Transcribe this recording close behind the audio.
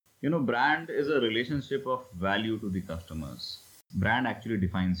Brand is a relationship of value to the customers. Brand actually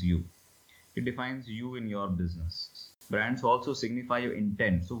defines you. It defines you in your business. Brands also signify your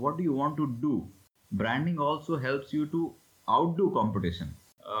intent. So, what do you want to do? Branding also helps you to outdo competition.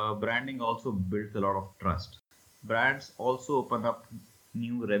 Branding also builds a lot of trust. Brands also open up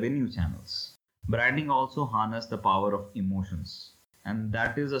new revenue channels. Branding also harness the power of emotions. And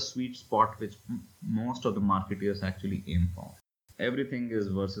that is a sweet spot which most of the marketers actually aim for. Everything is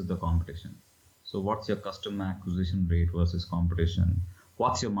versus the competition. So, what's your customer acquisition rate versus competition?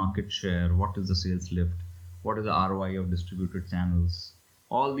 What's your market share? What is the sales lift? What is the ROI of distributed channels?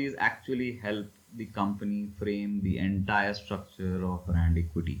 All these actually help the company frame the entire structure of brand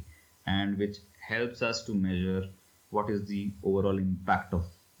equity, and which helps us to measure what is the overall impact of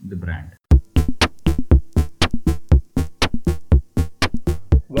the brand.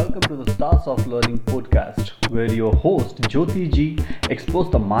 Welcome to the Stars of Learning podcast, where your host Jyoti Ji explores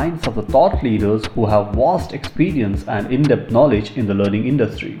the minds of the thought leaders who have vast experience and in depth knowledge in the learning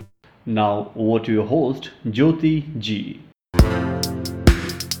industry. Now, over to your host Jyoti Ji.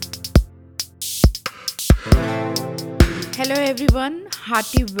 Hello, everyone.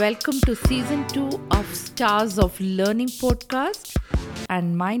 Hearty welcome to season 2 of Stars of Learning podcast.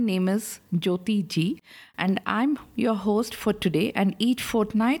 And my name is Jyoti Ji, and I'm your host for today. And each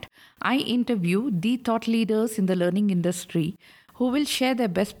fortnight, I interview the thought leaders in the learning industry who will share their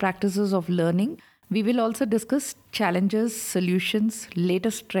best practices of learning. We will also discuss challenges, solutions,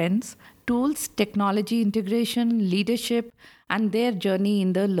 latest trends, tools, technology integration, leadership, and their journey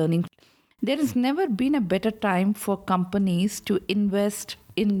in the learning. There has never been a better time for companies to invest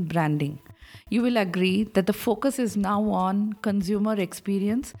in branding. You will agree that the focus is now on consumer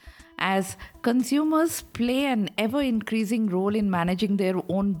experience as consumers play an ever increasing role in managing their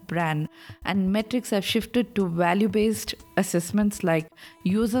own brand, and metrics have shifted to value based assessments like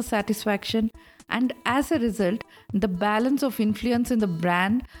user satisfaction. And as a result, the balance of influence in the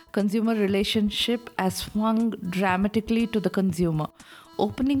brand consumer relationship has swung dramatically to the consumer,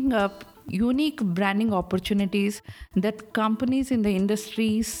 opening up unique branding opportunities that companies in the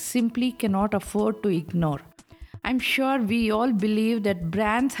industry simply cannot afford to ignore. I'm sure we all believe that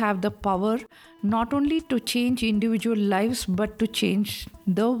brands have the power not only to change individual lives but to change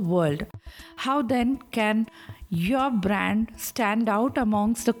the world. How then can your brand stand out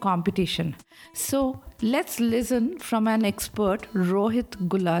amongst the competition? So let's listen from an expert, Rohit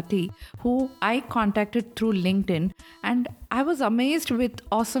Gulati, who I contacted through LinkedIn, and I was amazed with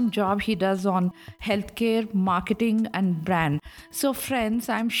awesome job he does on healthcare, marketing and brand. So friends,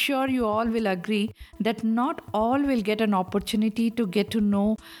 I'm sure you all will agree that not all will get an opportunity to get to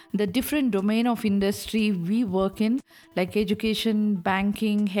know the different domain of industry we work in, like education,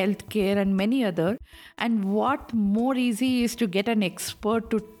 banking, healthcare and many other. And what more easy is to get an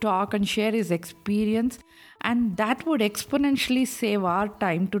expert to talk and share his experience, and that would exponentially save our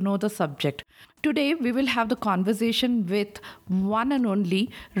time to know the subject. Today, we will have the conversation with one and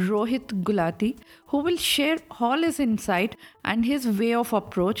only Rohit Gulati, who will share all his insight and his way of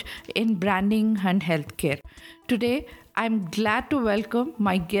approach in branding and healthcare. Today, I'm glad to welcome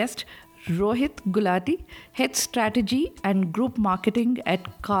my guest, Rohit Gulati, Head Strategy and Group Marketing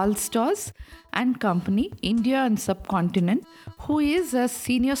at Carl Stores and Company, India and Subcontinent, who is a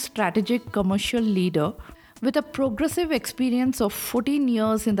Senior Strategic Commercial Leader with a progressive experience of 14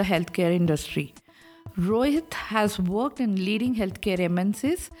 years in the healthcare industry. Rohit has worked in leading healthcare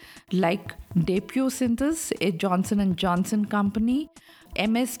MNCs like DePuy Synthes, a Johnson& and Johnson company,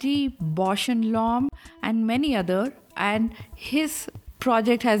 MSD, Bosch& and Lomb, and many other. And his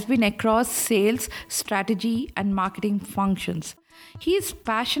project has been across sales, strategy, and marketing functions. He is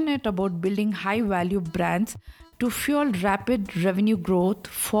passionate about building high value brands to fuel rapid revenue growth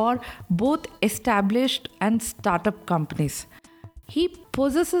for both established and startup companies. He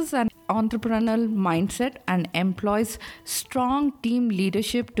possesses an entrepreneurial mindset and employs strong team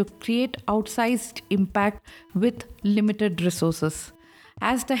leadership to create outsized impact with limited resources.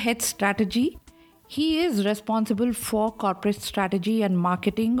 As the head strategy, he is responsible for corporate strategy and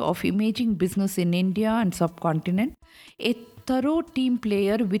marketing of imaging business in India and subcontinent. A thorough team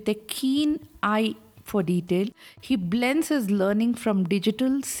player with a keen eye for detail, he blends his learning from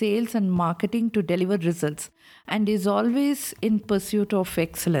digital sales and marketing to deliver results and is always in pursuit of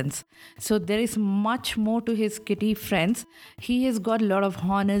excellence. So there is much more to his kitty friends. He has got a lot of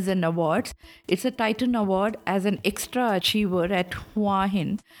honors and awards. It's a Titan Award as an extra achiever at Hua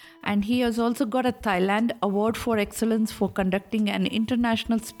Hin, and he has also got a Thailand Award for Excellence for conducting an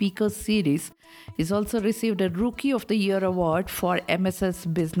international speakers series. He's also received a Rookie of the Year award for MSS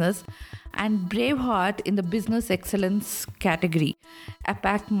Business, and Braveheart in the Business Excellence category,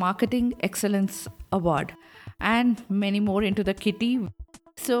 APAC Marketing Excellence Award, and many more into the kitty.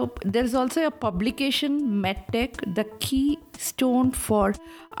 So there's also a publication, MedTech, the keystone for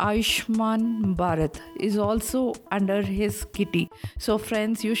Ayushman Bharat, is also under his kitty. So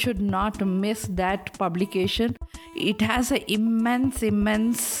friends, you should not miss that publication. It has an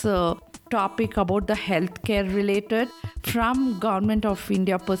immense topic about the healthcare related from Government of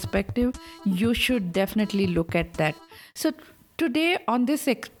India perspective. You should definitely look at that. So today on this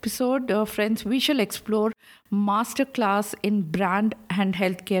episode, friends, we shall explore masterclass in brand and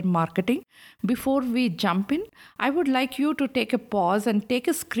healthcare marketing. Before we jump in, I would like you to take a pause and take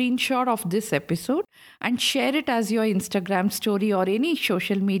a screenshot of this episode and share it as your Instagram story or any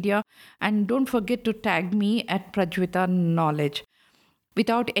social media. And don't forget to tag me at Prajvita Knowledge.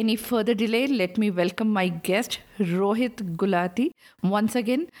 Without any further delay, let me welcome my guest, Rohit Gulati. Once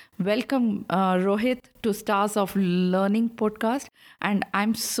again, welcome, Rohit, to Stars of Learning podcast. And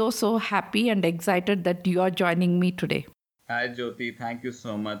I'm so happy and excited that you are joining me today. Hi, Jyoti. Thank you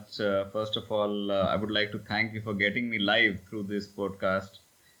so much. First of all, I would like to thank you for getting me live through this podcast.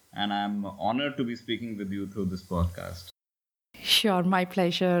 And I'm honored to be speaking with you through this podcast. Sure, my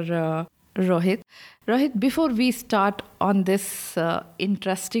pleasure, Rohit. Rohit, before we start on this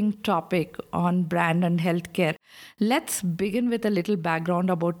interesting topic on brand and healthcare, let's begin with a little background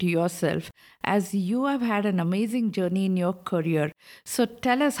about yourself, as you have had an amazing journey in your career. So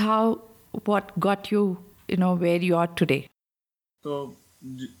tell us what got you, where you are today. So,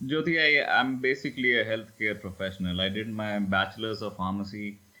 Jyoti, I'm basically a healthcare professional. I did my bachelor's of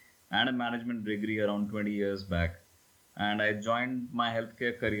pharmacy and a management degree around 20 years back. And I joined my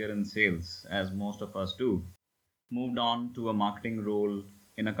healthcare career in sales, as most of us do. Moved on to a marketing role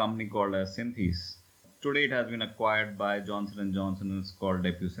in a company called as Synthes. Today it has been acquired by Johnson & Johnson and it's called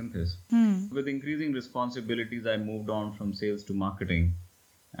DepuSynthis. With increasing responsibilities, I moved on from sales to marketing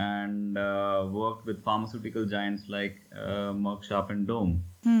and worked with pharmaceutical giants like Merck Sharp and Dohme.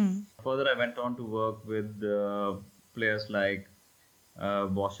 Further, I went on to work with players like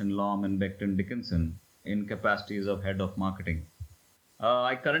Bosch and Lomb and Becton Dickinson in capacities of head of marketing.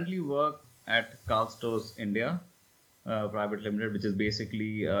 I currently work at Karlstorz India Private Limited, which is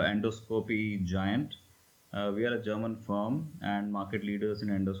basically an endoscopy giant. We are a German firm and market leaders in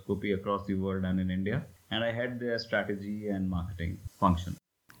endoscopy across the world and in India. And I head their strategy and marketing function.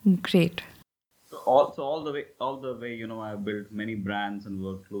 Great. So all the way, I've built many brands and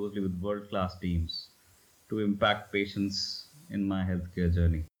worked closely with world-class teams to impact patients in my healthcare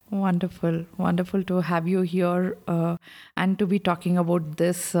journey. Wonderful to have you here and to be talking about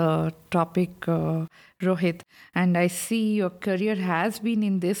this topic, Rohit. And I see your career has been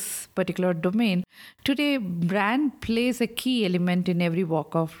in this particular domain. Today, brand plays a key element in every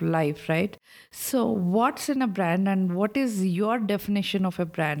walk of life, right? So, what's in a brand and what is your definition of a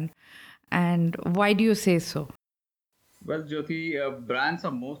brand? And why do you say so? Well, Jyoti, brands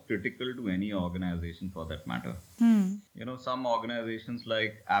are most critical to any organization for that matter. Some organizations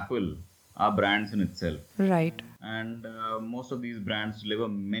like Apple are brands in itself. Right. And most of these brands deliver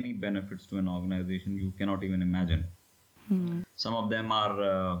many benefits to an organization you cannot even imagine. Some of them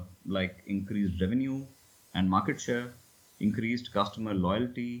are like increased revenue and market share, increased customer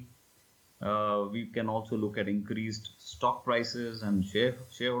loyalty. We can also look at increased stock prices and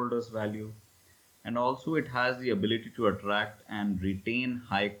shareholders' value. And also it has the ability to attract and retain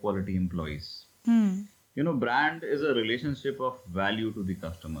high quality employees. Brand is a relationship of value to the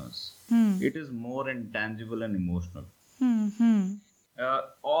customers. It is more intangible and emotional.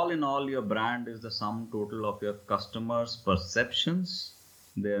 All in all, your brand is the sum total of your customers' perceptions,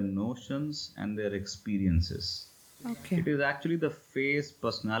 their notions, and their experiences. Okay. It is actually the face,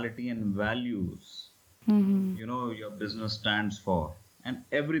 personality, and values your business stands for, and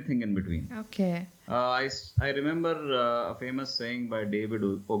everything in between. Okay. I remember a famous saying by David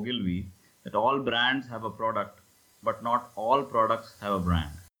Ogilvy that all brands have a product, but not all products have a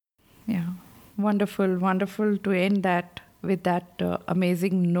brand. Yeah, wonderful to end that with that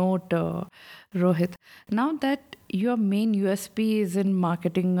amazing note, Rohit. Now that your main USP is in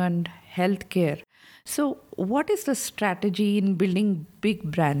marketing and healthcare, so what is the strategy in building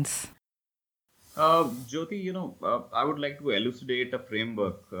big brands? Jyoti, I would like to elucidate a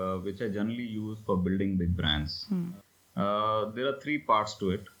framework which I generally use for building big brands. There are three parts to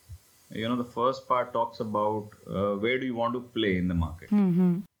it. The first part talks about where do you want to play in the market.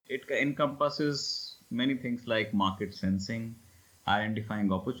 It encompasses many things like market sensing,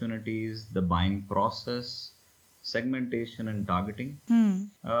 identifying opportunities, the buying process, segmentation, and targeting.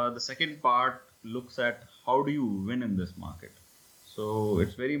 The second part looks at how do you win in this market. So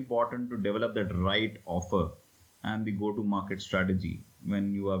it's very important to develop that right offer and the go to market strategy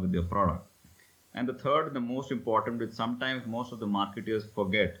when you are with your product. And the third, the most important, which sometimes most of the marketers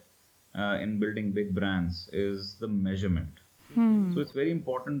forget in building big brands, is the measurement. So it's very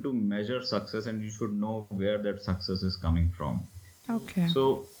important to measure success, and you should know where that success is coming from. Okay.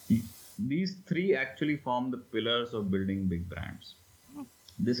 So these three actually form the pillars of building big brands.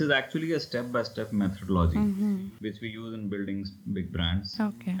 This is actually a step by step methodology which we use in building big brands.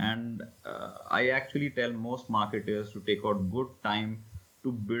 Okay. And I actually tell most marketers to take out good time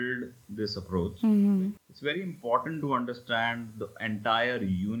to build this approach. It's very important to understand the entire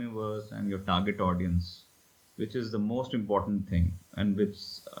universe and your target audience, which is the most important thing, and which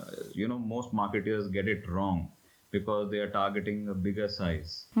most marketers get it wrong because they are targeting a bigger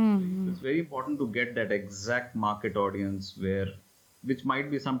size. It's very important to get that exact market audience which might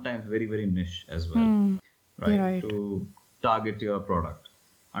be sometimes very, very niche as well, right? Right. To target your product.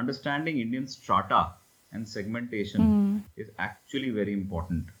 Understanding Indian strata and segmentation is actually very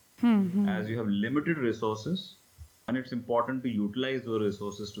important as you have limited resources, and it's important to utilize those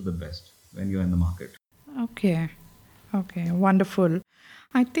resources to the best when you're in the market. Okay. Okay. Wonderful.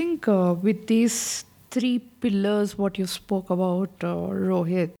 I think with these three pillars, what you spoke about,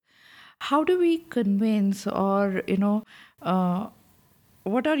 Rohit, how do we convince or,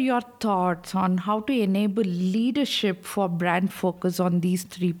 what are your thoughts on how to enable leadership for brand focus on these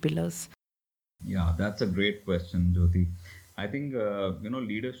three pillars? Yeah, that's a great question, Jyoti. I think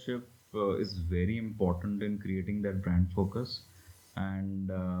leadership is very important in creating that brand focus,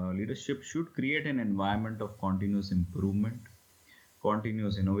 and leadership should create an environment of continuous improvement,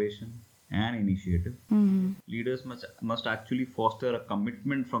 continuous innovation, and initiative. Leaders must actually foster a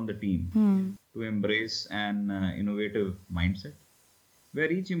commitment from the team to embrace an innovative mindset, where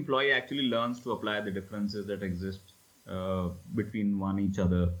each employee actually learns to apply the differences that exist between one each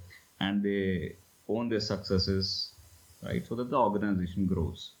other, and they own their successes, right? So that the organization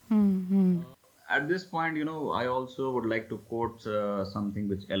grows. At this point, I also would like to quote something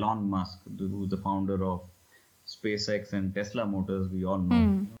which Elon Musk, who's the founder of SpaceX and Tesla Motors, we all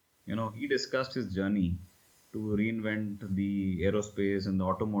know. He discussed his journey to reinvent the aerospace and the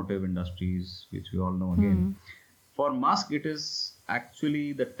automotive industries, which we all know again. For Musk, it is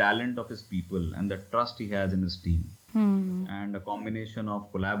actually the talent of his people and the trust he has in his team, and a combination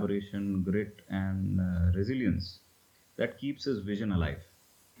of collaboration, grit, and resilience that keeps his vision alive.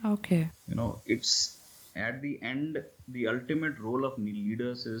 Okay. It's at the end, the ultimate role of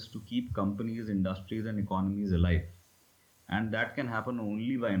leaders is to keep companies, industries, and economies alive, and that can happen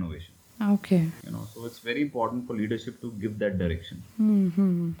only by innovation. Okay. So it's very important for leadership to give that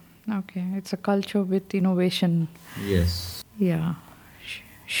direction. Okay. It's a culture with innovation. Yes. Yeah,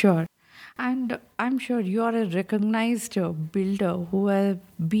 sure. And I'm sure you are a recognized builder who have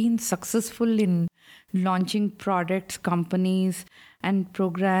been successful in launching products, companies, and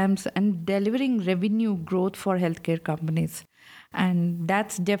programs and delivering revenue growth for healthcare companies. And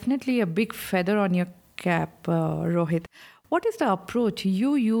that's definitely a big feather on your cap, Rohit. What is the approach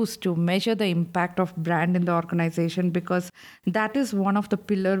you use to measure the impact of brand in the organization? Because that is one of the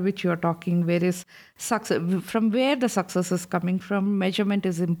pillar which you're talking, where is success, from where the success is coming from. Measurement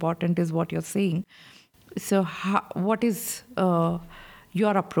is important, is what you're saying. So, what is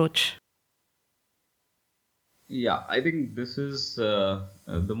your approach? Yeah, I think this is the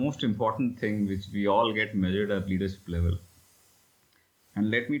most important thing which we all get measured at leadership level. And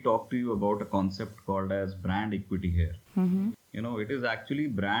let me talk to you about a concept called as brand equity here. It is actually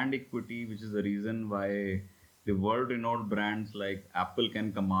brand equity, which is the reason why the world renowned brands like Apple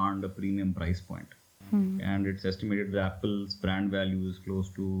can command a premium price point. And it's estimated that Apple's brand value is close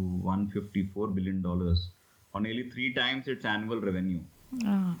to $154 billion, or nearly three times its annual revenue,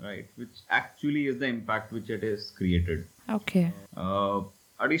 Ah, right? Which actually is the impact which it has created. okay.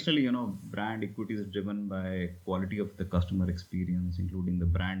 Additionally, brand equity is driven by quality of the customer experience, including the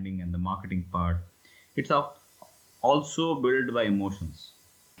branding and the marketing part. It's also built by emotions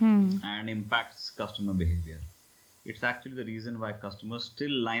and impacts customer behavior. It's actually the reason why customers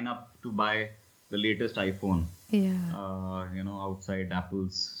still line up to buy the latest iPhone, Yeah. outside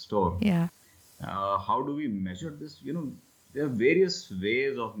Apple's store. Yeah. How do we measure this? There are various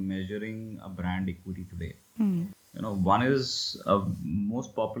ways of measuring a brand equity today. One is a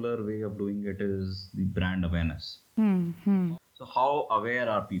most popular way of doing it is the brand awareness. So how aware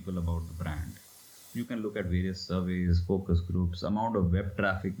are people about the brand? You can look at various surveys, focus groups, amount of web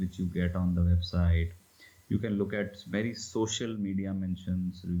traffic which you get on the website. You can look at very social media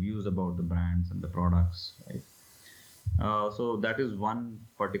mentions, reviews about the brands and the products, right? So that is one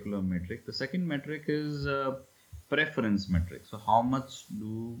particular metric. The second metric is preference metric. So how much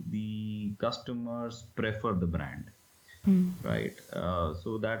do the customers prefer the brand, right?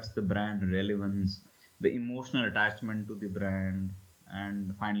 So that's the brand relevance, the emotional attachment to the brand,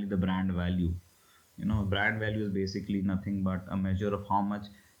 and finally the brand value. Brand value is basically nothing but a measure of how much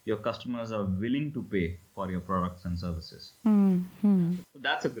your customers are willing to pay for your products and services. So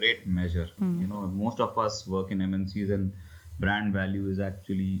that's a great measure. Most of us work in MNCs, and brand value is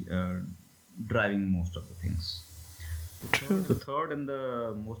actually driving most of the things. True. The third and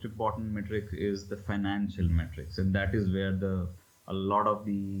the most important metric is the financial metrics, and that is where a lot of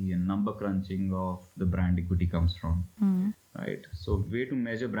the number crunching of the brand equity comes from. Right. So way to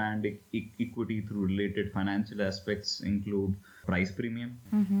measure brand equity through related financial aspects include price premium.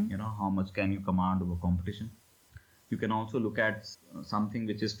 How much can you command over competition? You can also look at something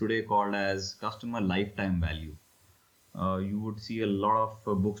which is today called as customer lifetime value. You would see a lot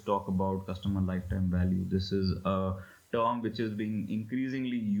of books talk about customer lifetime value. This is a term which is being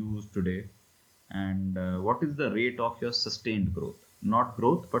increasingly used today. And what is the rate of your sustained growth? Not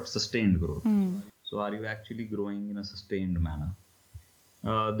growth, but sustained growth. So are you actually growing in a sustained manner?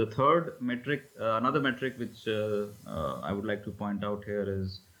 The third metric, another metric which I would like to point out here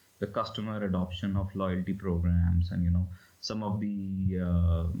is the customer adoption of loyalty programs, and some of the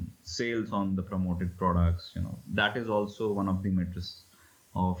sales on the promoted products. That is also one of the metrics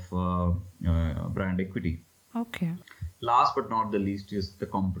of brand equity. Okay. Last but not the least is the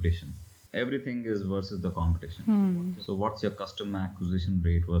competition. Everything is versus the competition. So what's your customer acquisition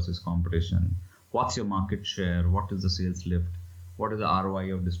rate versus competition? What's your market share? What is the sales lift? What is the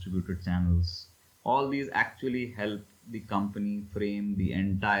ROI of distributed channels? All these actually help the company frame the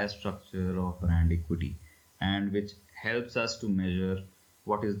entire structure of brand equity, and which helps us to measure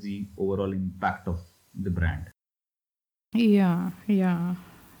what is the overall impact of the brand. Yeah, yeah.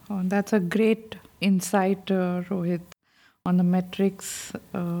 Oh, that's a great insight, Rohit, on the metrics.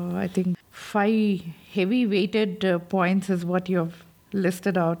 I think 5 heavy weighted points is what you have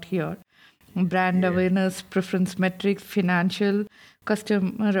listed out here: brand awareness, preference metrics, financial,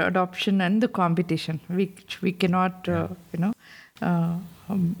 customer adoption, and the competition, which we cannot,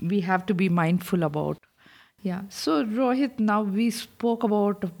 we have to be mindful about. Yeah. So, Rohit, now we spoke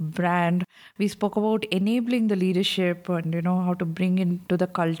about brand, we spoke about enabling the leadership and, how to bring into the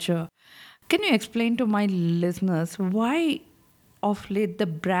culture. Can you explain to my listeners why of late the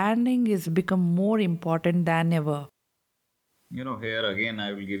branding is become more important than ever? Here again,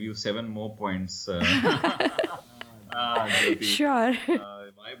 I will give you 7 more points. Jyoti. Sure.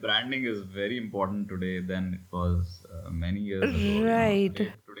 Why branding is very important today than it was many years ago.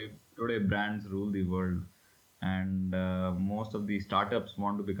 Right. Today brands rule the world, and most of the startups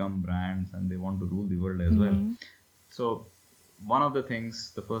want to become brands, and they want to rule the world as well. So one of the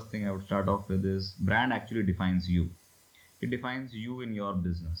things, the first thing I would start off with is brand actually defines you. It defines you in your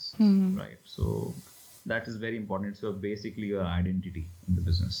business, right? So that is very important. So basically your identity in the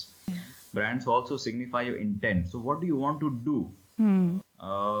business. Brands also signify your intent. So what do you want to do?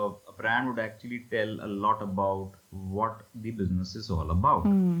 A brand would actually tell a lot about what the business is all about.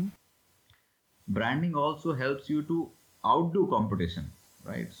 Branding also helps you to outdo competition,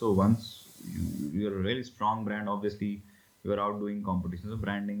 right? So once you're a really strong brand, obviously you're outdoing competition. So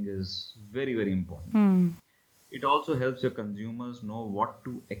branding is very, very important. It also helps your consumers know what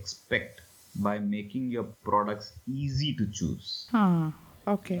to expect by making your products easy to choose.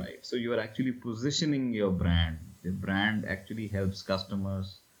 Okay. Right. So you are actually positioning your brand. The brand actually helps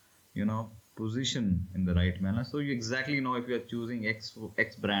customers, position in the right manner. So you exactly know if you are choosing X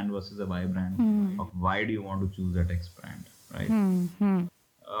brand versus a Y brand, of why do you want to choose that X brand, right?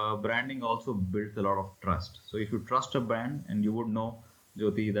 Branding also builds a lot of trust. So if you trust a brand, and you would know,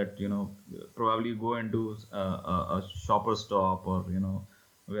 Jyoti, that probably you go into a shopper stop, or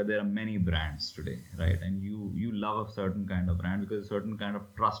where there are many brands today, right? And you love a certain kind of brand because a certain kind of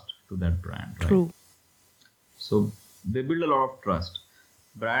trust to that brand, right? True. So they build a lot of trust.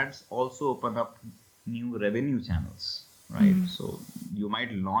 Brands also open up new revenue channels, right? So you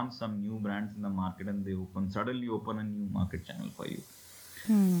might launch some new brands in the market, and they suddenly open a new market channel for you.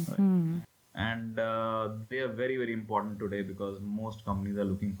 Right? And they are very, very important today because most companies are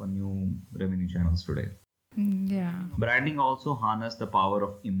looking for new revenue channels today. Yeah. Branding also harness the power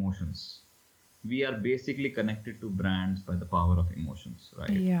of emotions. We are basically connected to brands by the power of emotions,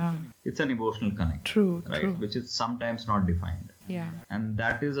 right? Yeah. It's an emotional connect, True. right? True. Which is sometimes not defined. Yeah. And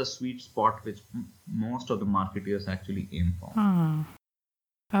that is a sweet spot which most of the marketers actually aim for.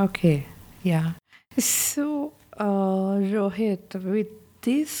 Okay. Yeah. So, Rohit, with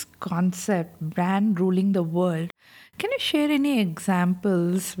this concept, brand ruling the world, can you share any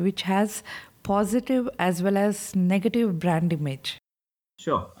examples which has positive as well as negative brand image?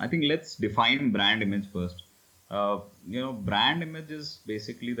 Sure. I think let's define brand image first. Brand image is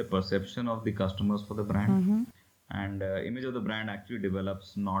basically the perception of the customers for the brand, and image of the brand actually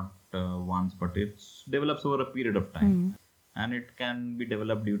develops not once, but it develops over a period of time, and it can be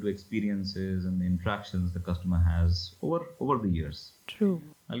developed due to experiences and the interactions the customer has over the years. True.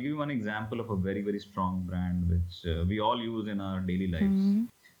 I'll give you one example of a very very strong brand which we all use in our daily lives.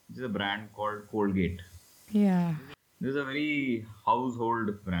 This is a brand called Colgate. Yeah. This is a very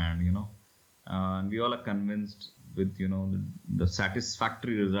household brand, and we all are convinced with the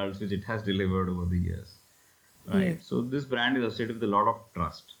satisfactory results which it has delivered over the years, right? Yes. So this brand is associated with a lot of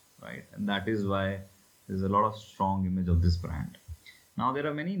trust, right? And that is why there's a lot of strong image of this brand. Now there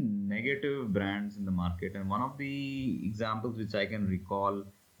are many negative brands in the market, and one of the examples which I can recall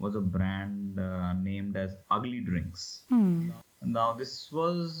was a brand named as Ugly Drinks. Now, this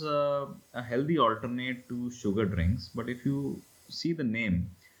was a healthy alternate to sugar drinks, but if you see the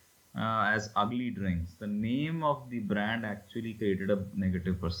name as Ugly Drinks, the name of the brand actually created a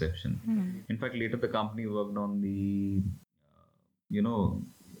negative perception. In fact, later the company worked on you know,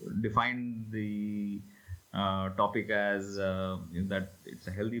 defined the topic as that it's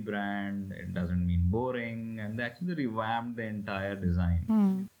a healthy brand, it doesn't mean boring, and they actually revamped the entire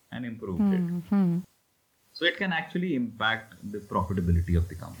design and improved it. So it can actually impact the profitability of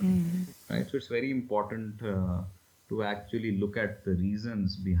the company, right? So it's very important to actually look at the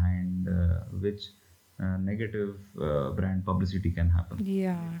reasons behind which negative brand publicity can happen.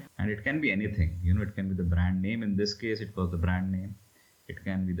 Yeah. And it can be anything, it can be the brand name. In this case, it was the brand name. It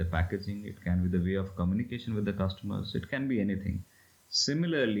can be the packaging. It can be the way of communication with the customers. It can be anything.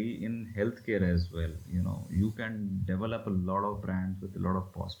 Similarly, in healthcare as well, you can develop a lot of brands with a lot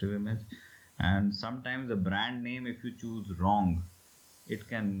of positive image. And sometimes the brand name, if you choose wrong, it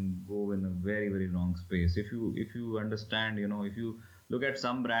can go in a very very wrong space. If you understand, if you look at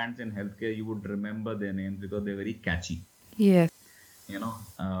some brands in healthcare, you would remember their names because they're very catchy. Yes.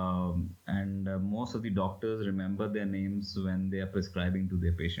 And most of the doctors remember their names when they are prescribing to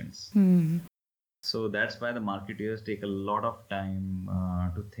their patients. So that's why the marketeers take a lot of time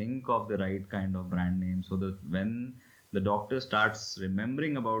to think of the right kind of brand name, so that when the doctor starts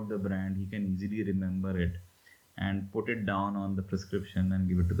remembering about the brand, he can easily remember it and put it down on the prescription and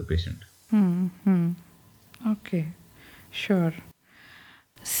give it to the patient. Okay. Sure.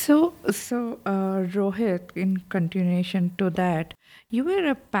 So, Rohit, in continuation to that, you were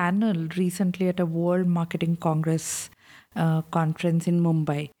a panel recently at a World Marketing Congress conference in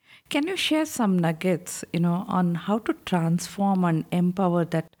Mumbai. Can you share some nuggets, on how to transform and empower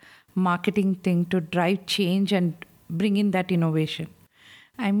that marketing thing to drive change and bring in that innovation?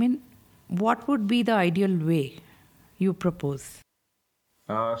 I mean, what would be the ideal way you propose?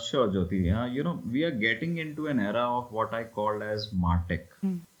 Sure, Jyoti. We are getting into an era of what I call as MarTech.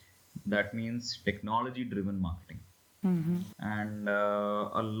 That means technology-driven marketing. And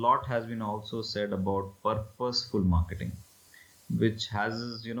a lot has been also said about purposeful marketing, which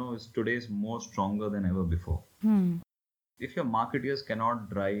is today's more stronger than ever before. If your marketers cannot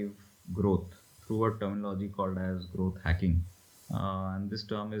drive growth through a terminology called as growth hacking, and this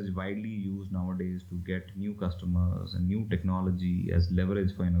term is widely used nowadays to get new customers and new technology as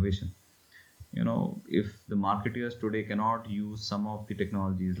leverage for innovation. If the marketers today cannot use some of the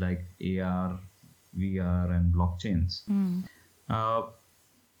technologies like AR, VR, and blockchains, uh,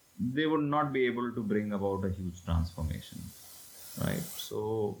 they would not be able to bring about a huge transformation, right?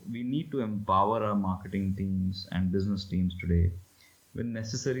 So we need to empower our marketing teams and business teams today with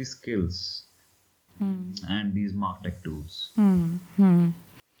necessary skills and these martech tools.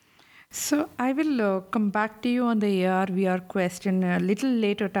 So I will come back to you on the AR VR question a little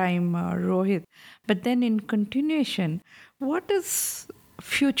later time, Rohit. But then in continuation, what is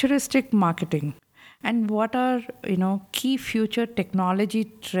futuristic marketing, and what are key future technology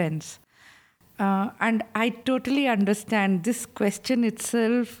trends? And I totally understand this question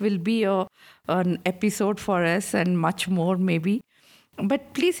itself will be an episode for us and much more maybe.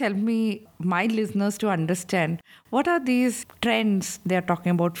 But please help me, my listeners, to understand what are these trends they are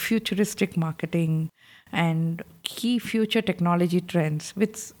talking about, futuristic marketing and key future technology trends,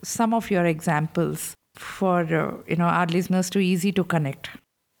 with some of your examples for our listeners to easy to connect.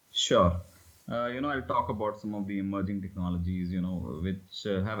 Sure. I'll talk about some of the emerging technologies, which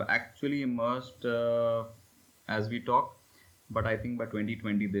have actually emerged as we talk. But I think by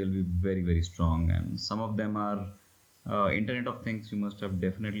 2020 they'll be very, very strong. And some of them are Internet of Things. You must have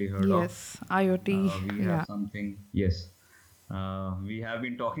definitely heard of. Yes, IoT. We Yeah. have something. Yes, we have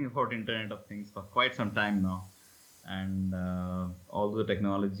been talking about Internet of Things for quite some time now, and although the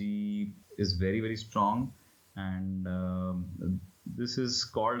technology is very, very strong, and this is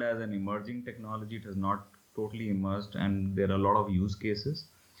called as an emerging technology. It has not totally emerged, and there are a lot of use cases.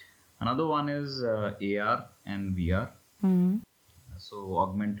 Another one is AR and VR, so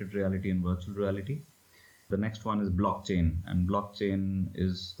augmented reality and virtual reality. The next one is blockchain, and blockchain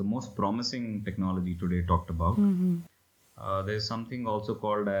is the most promising technology today talked about. There's something also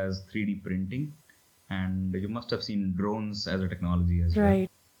called as 3D printing, and you must have seen drones as a technology as well. Right.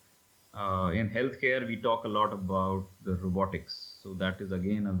 In healthcare, we talk a lot about the robotics. So that is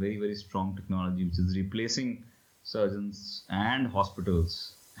again a very, very strong technology which is replacing surgeons and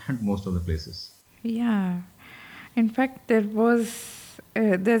hospitals at most of the places. Yeah. In fact,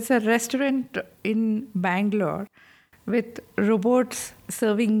 there's a restaurant in Bangalore with robots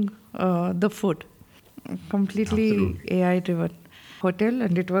serving the food, completely Absolutely. AI driven hotel,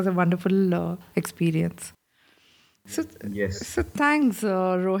 and it was a wonderful experience. So, Yes. so thanks,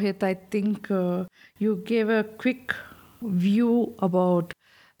 Rohit. I think you gave a quick view about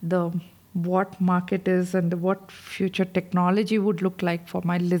the what market is and what future technology would look like for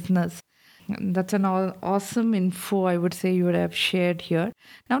my listeners. That's an awesome info, I would say, you would have shared here.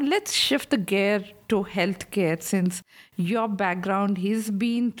 Now, let's shift the gear to healthcare since your background has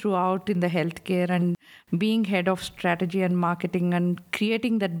been throughout in the healthcare and being head of strategy and marketing and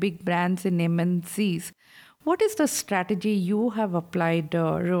creating that big brands in MNCs. What is the strategy you have applied,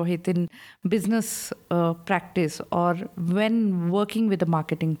 Rohit, in business practice or when working with the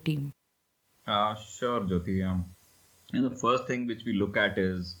marketing team? Sure, Jyoti. The first thing which we look at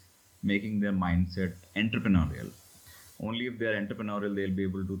is making their mindset entrepreneurial. Only if they're entrepreneurial, they'll be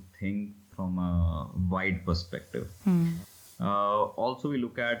able to think from a wide perspective. Also, we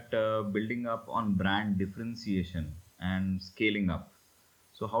look at building up on brand differentiation and scaling up.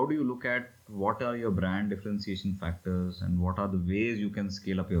 So, how do you look at what are your brand differentiation factors and what are the ways you can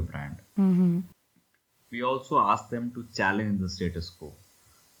scale up your brand? We also ask them to challenge the status quo.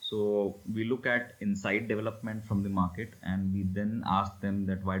 So we look at insight development from the market, and we then ask them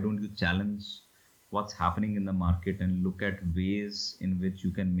that why don't you challenge what's happening in the market and look at ways in which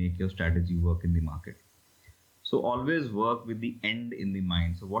you can make your strategy work in the market. So always work with the end in the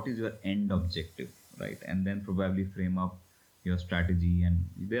mind. So what is your end objective, right? And then probably frame up your strategy. And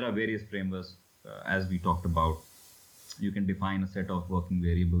there are various frameworks as we talked about. You can define a set of working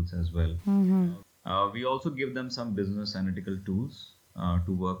variables as well. We also give them some business analytical tools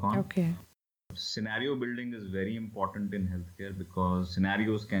to work on. Okay. Scenario building is very important in healthcare because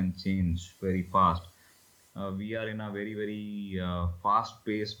scenarios can change very fast. We are in a very, very fast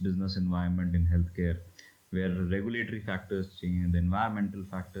paced business environment in healthcare where regulatory factors change, the environmental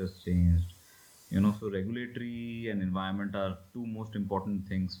factors changed. So regulatory and environment are two most important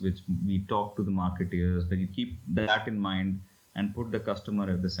things which we talk to the marketeers that you keep that in mind and put the customer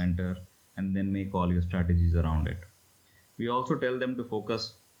at the center and then make all your strategies around it. We also tell them to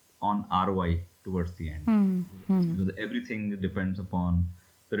focus on ROI towards the end because everything depends upon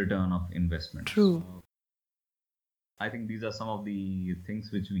the return of investment. True. So I think these are some of the things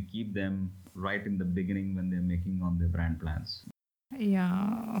which we keep them right in the beginning when they're making on their brand plans.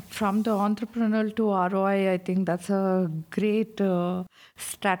 Yeah, from the entrepreneurial to ROI, I think that's a great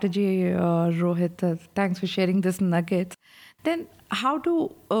strategy, Rohit. Thanks for sharing this nuggets. Then, how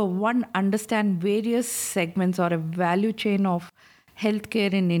do one understand various segments or a value chain of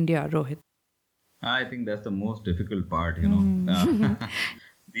healthcare in India, Rohit? I think that's the most difficult part.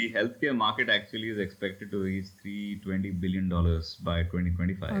 The healthcare market actually is expected to reach $320 billion by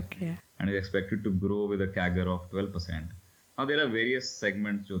 2025 Okay. and is expected to grow with a CAGR of 12%. Now, there are various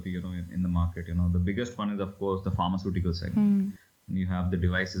segments, Jyoti, in the market. The biggest one is, of course, the pharmaceutical segment. You have the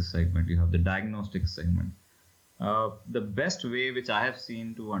devices segment, you have the diagnostics segment. The best way which I have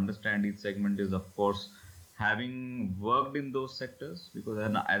seen to understand each segment is, of course, having worked in those sectors, because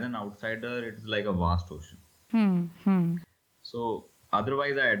as an outsider, it is like a vast ocean. So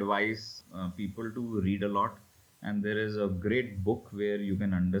otherwise, I advise people to read a lot. And there is a great book where you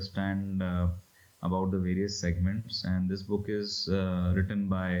can understand about the various segments. And this book is written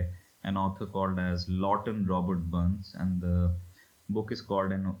by an author called as Lawton Robert Burns. And the book is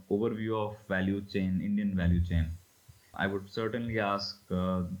called An Overview of Value Chain, Indian Value Chain. I would certainly ask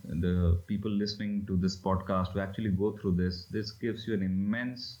the people listening to this podcast to actually go through this. This gives you an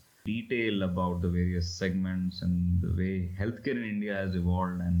immense detail about the various segments and the way healthcare in India has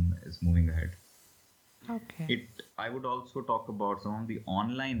evolved and is moving ahead. Okay. I would also talk about some of the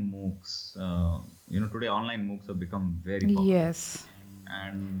online MOOCs. Today online MOOCs have become very popular. Yes.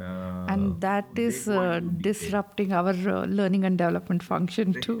 And that they is go into detail. disrupting our learning and development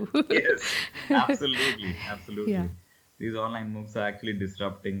function too. Yes, absolutely, absolutely. Yeah. these online MOOCs are actually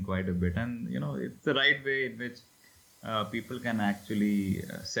disrupting quite a bit, and it's the right way in which people can actually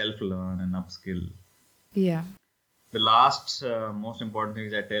self-learn and upskill. Yeah. The last most important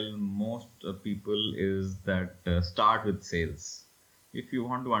thing I tell most people is that start with sales. If you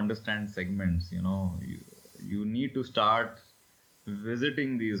want to understand segments, you need to start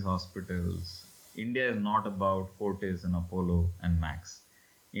visiting these hospitals. India is not about Fortis and Apollo and Max.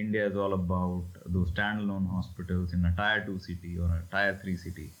 India is all about those standalone hospitals in a tier 2 city or a tier 3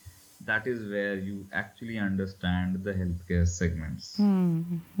 city. That is where you actually understand the healthcare segments.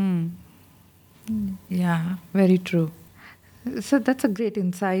 Yeah, very true. So that's a great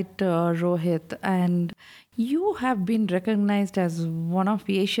insight, Rohit. And you have been recognized as one of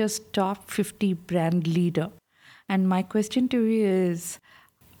Asia's top 50 brand leader. And my question to you is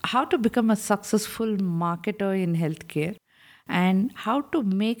how to become a successful marketer in healthcare and how to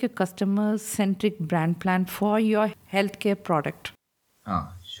make a customer centric brand plan for your healthcare product.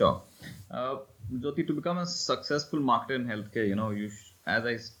 Sure. Uh, Jyoti, to become a successful marketer in healthcare, as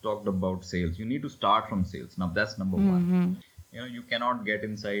I talked about sales, you need to start from sales. Now, that's number one. You cannot get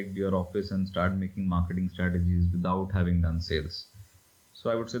inside your office and start making marketing strategies without having done sales. So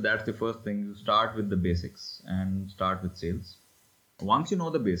I would say that's the first thing. You start with the basics and start with sales. Once you know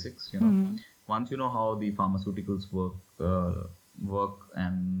the basics, once you know how the pharmaceuticals work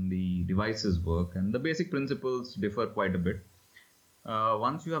and the devices work, and the basic principles differ quite a bit.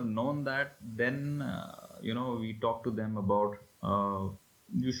 Once you have known that, then we talk to them about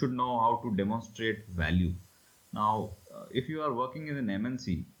you should know how to demonstrate value. Now, if you are working in an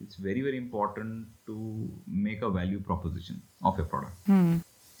MNC, it's very, very important to make a value proposition of a product,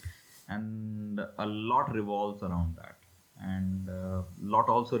 and a lot revolves around that, and a lot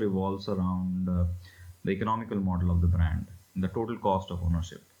also revolves around the economical model of the brand, the total cost of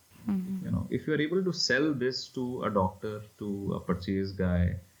ownership. If you are able to sell this to a doctor, to a purchase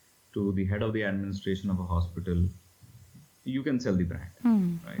guy, to the head of the administration of a hospital, you can sell the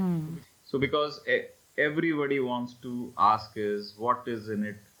brand, right? So because everybody wants to ask is what is in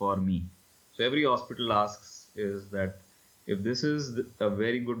it for me. So every hospital asks is that if this is a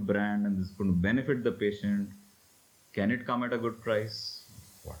very good brand and this is going to benefit the patient, can it come at a good price?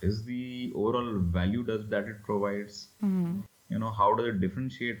 What is the overall value that it provides? How does it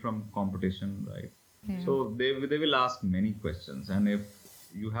differentiate from competition, right? So they will ask many questions, and if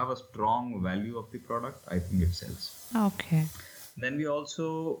you have a strong value of the product, I think it sells. Okay. Then we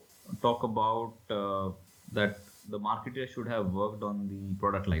also talk about that the marketer should have worked on the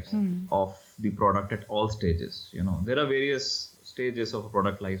product life cycle of the product at all stages. There are various stages of a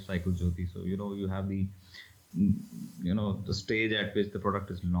product life cycle, Jyoti. So you have the the stage at which the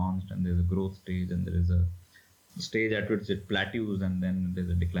product is launched, and there's a growth stage, and there is a stage at which it plateaus, and then there's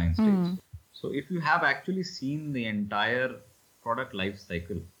a decline stage. So if you have actually seen the entire product life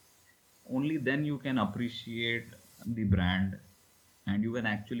cycle, only then you can appreciate the brand, and you can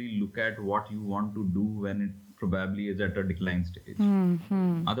actually look at what you want to do when it probably is at a decline stage.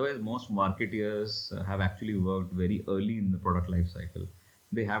 Otherwise, most marketeers have actually worked very early in the product life cycle.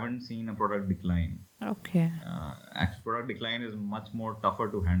 They haven't seen a product decline. Okay. Actually, product decline is much more tougher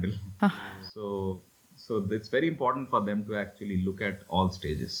to handle. So it's very important for them to actually look at all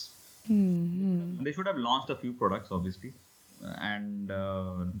stages. They should have launched a few products, obviously, and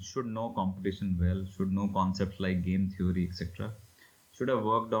should know competition well, should know concepts like game theory, etc. Should have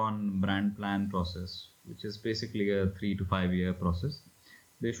worked on brand plan process, which is basically a 3 to 5 year process.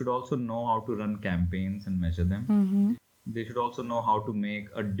 They should also know how to run campaigns and measure them. They should also know how to make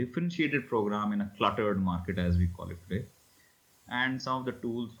a differentiated program in a cluttered market, as we call it today. And some of the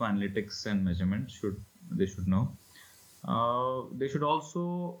tools for analytics and measurement they should know. They should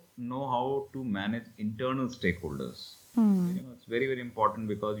also know how to manage internal stakeholders. It's very, very important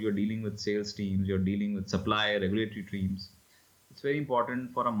because you're dealing with sales teams, you're dealing with supply, regulatory teams. It's very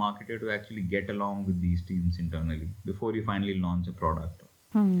important for a marketer to actually get along with these teams internally before you finally launch a product.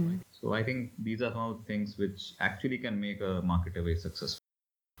 So I think these are some of the things which actually can make a marketer very successful.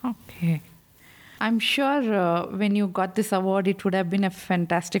 Okay. I'm sure when you got this award, it would have been a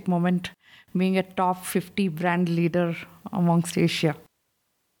fantastic moment being a top 50 brand leader amongst Asia.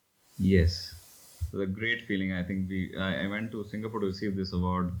 Yes, it was a great feeling. I think I went to Singapore to receive this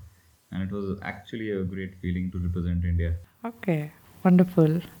award, and it was actually a great feeling to represent India. Okay,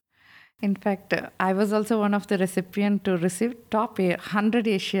 wonderful. In fact, I was also one of the recipients to receive top 100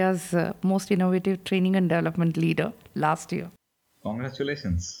 Asia's most innovative training and development leader last year.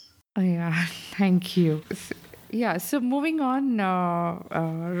 Congratulations. Yeah, thank you. Yeah, so moving on,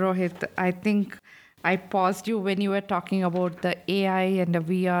 Rohit, I think I paused you when you were talking about the AI and the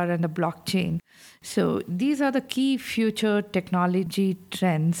VR and the blockchain. So these are the key future technology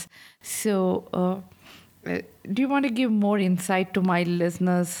trends. So, do you want to give more insight to my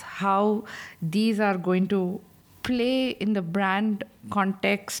listeners how these are going to play in the brand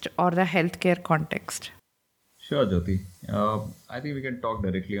context or the healthcare context? Sure, Jyoti. I think we can talk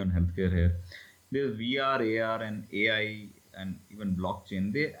directly on healthcare here. There's VR, AR, and AI, and even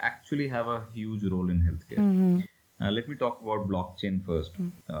blockchain. They actually have a huge role in healthcare. Let me talk about blockchain first.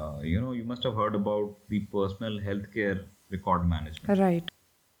 You must have heard about the personal healthcare record management. Right.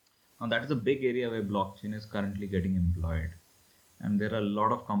 Now, that is a big area where blockchain is currently getting employed. And there are a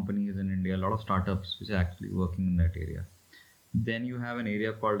lot of companies in India, a lot of startups which are actually working in that area. Then you have an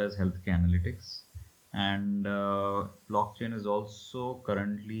area called as healthcare analytics. And blockchain is also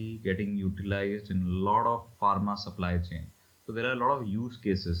currently getting utilized in a lot of pharma supply chain. So there are a lot of use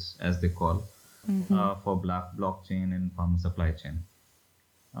cases, as they call, for blockchain and pharma supply chain.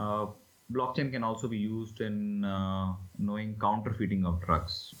 Uh, Blockchain can also be used in knowing counterfeiting of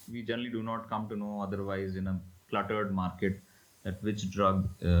drugs. We generally do not come to know otherwise in a cluttered market that which drug,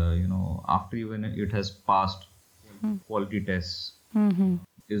 after even it has passed quality tests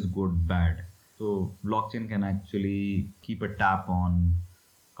is good, bad. So blockchain can actually keep a tap on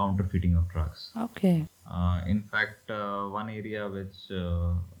counterfeiting of drugs. Okay. In fact, one area which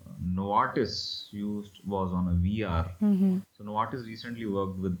Novartis used was on a VR. So Novartis recently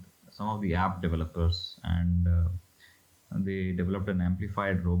worked with some of the app developers, and they developed an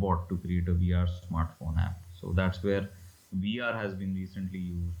amplified robot to create a VR smartphone app. So that's where VR has been recently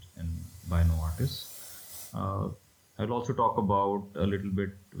used by Novartis. I'll also talk about a little bit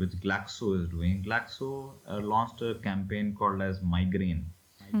which Glaxo is doing. Glaxo launched a campaign called as Migraine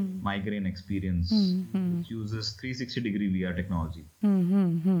Experience, which uses 360-degree VR technology.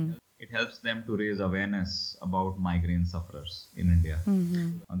 It helps them to raise awareness about migraine sufferers in India.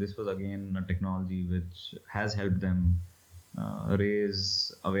 This was again a technology which has helped them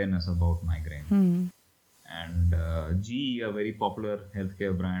raise awareness about migraine. And GE, a very popular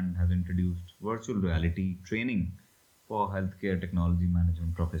healthcare brand, has introduced virtual reality training for healthcare technology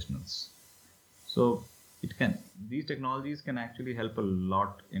management professionals. So these technologies can actually help a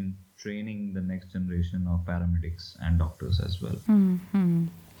lot in training the next generation of paramedics and doctors as well.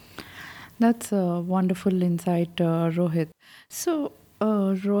 That's a wonderful insight, Rohit. So,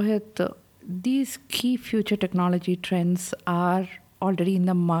 Rohit, these key future technology trends are already in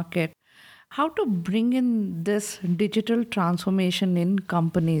the market. How to bring in this digital transformation in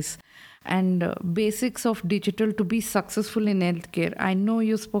companies and basics of digital to be successful in healthcare? I know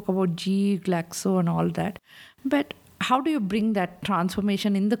you spoke about GE, Glaxo, and all that, but how do you bring that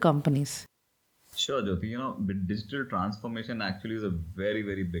transformation in the companies? Sure, Jyoti. Digital transformation actually is a very,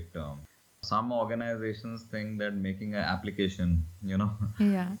 very big term. Some organizations think that making an application,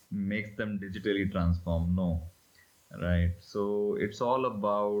 Yeah. makes them digitally transform. No, right? So it's all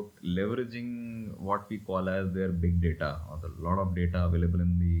about leveraging what we call as their big data or the lot of data available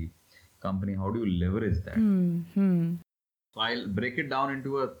in the company. How do you leverage that? So I'll break it down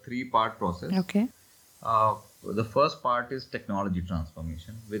into a three-part process. Okay. The first part is technology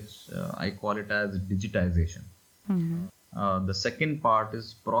transformation, which I call it as digitization. The second part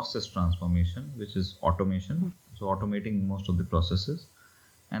is process transformation, which is automation. So automating most of the processes.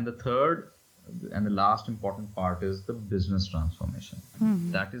 And the third and the last important part is the business transformation.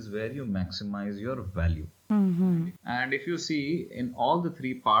 That is where you maximize your value. And if you see in all the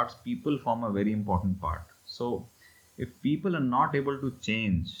three parts, people form a very important part. So if people are not able to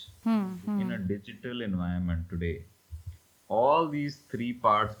change in a digital environment today, all these three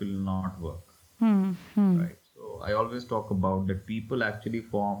parts will not work. Right. So I always talk about that people actually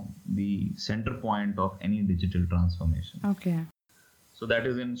form the center point of any digital transformation. Okay. So that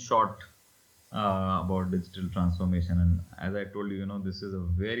is in short about digital transformation. And as I told you, this is a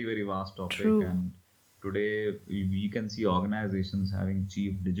very, very vast topic. True. And today we can see organizations having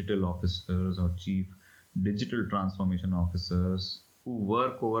chief digital officers or chief digital transformation officers who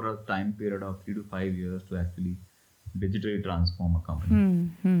work over a time period of 3 to 5 years to actually digitally transform a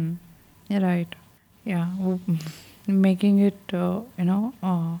company. Right. Yeah. Making it,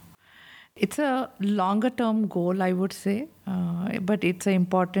 it's a longer term goal, I would say, but it's an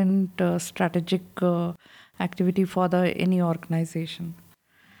important strategic activity for any organization.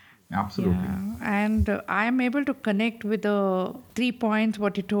 Absolutely. Yeah. And I am able to connect with the 3 points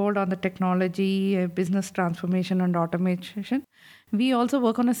what you told on the technology, business transformation, and automation. We also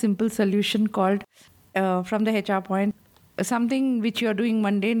work on a simple solution called, from the HR point, something which you are doing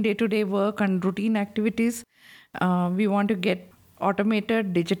mundane day to day work and routine activities. We want to get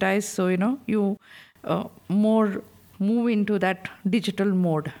automated, digitized, so you more move into that digital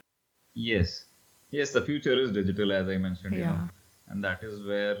mode. Yes, yes, the future is digital, as I mentioned, Yeah. and that is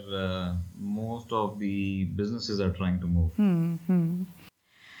where most of the businesses are trying to move.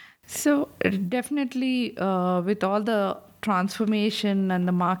 So definitely, with all the transformation and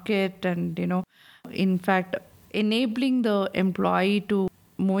the market, and in fact, enabling the employee to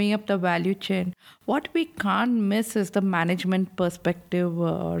moving up the value chain, what we can't miss is the management perspective,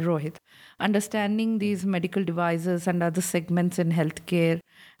 Rohit. Understanding these medical devices and other segments in healthcare,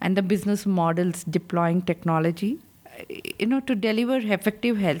 and the business models deploying technology, to deliver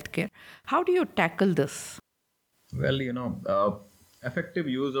effective healthcare. How do you tackle this? Well, effective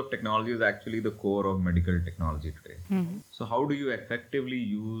use of technology is actually the core of medical technology today. So, how do you effectively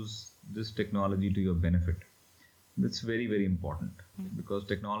use this technology to your benefit? That's very, very important because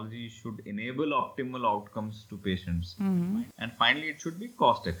technology should enable optimal outcomes to patients. And finally, it should be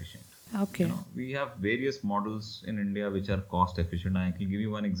cost efficient. Okay. We have various models in India which are cost efficient. I can give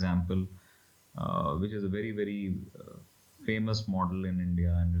you one example, which is a very, very famous model in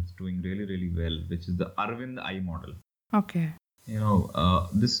India and it's doing really, really well, which is the Arvind Eye model. Okay.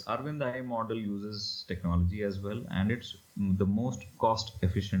 This Arvind Eye model uses technology as well, and it's the most cost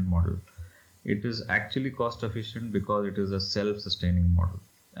efficient model. It is actually cost efficient because it is a self sustaining model.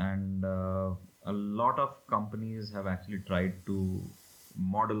 And a lot of companies have actually tried to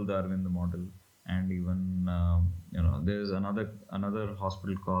model the Arvind model. And even, there's another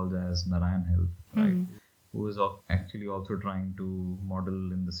hospital called as Narayan Health, right? Who is actually also trying to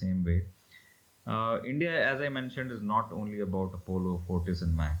model in the same way. India, as I mentioned, is not only about Apollo, Fortis,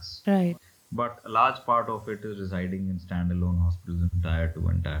 and Max, Right. but a large part of it is residing in standalone hospitals in Tier 2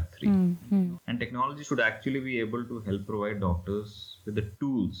 and Tier 3. And technology should actually be able to help provide doctors with the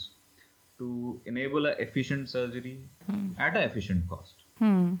tools to enable an efficient surgery at an efficient cost.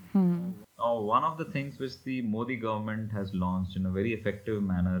 Now, one of the things which the Modi government has launched in a very effective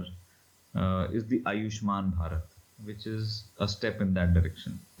manner is the Ayushman Bharat, which is a step in that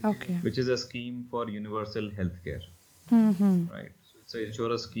direction, Okay. which is a scheme for universal healthcare, right? So it's an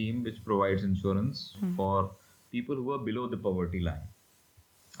insurance scheme which provides insurance for people who are below the poverty line.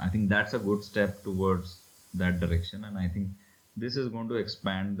 I think that's a good step towards that direction, and I think this is going to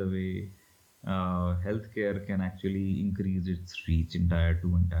expand the way healthcare can actually increase its reach in Tier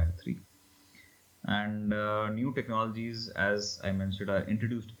 2 and Tier 3. And new technologies, as I mentioned, are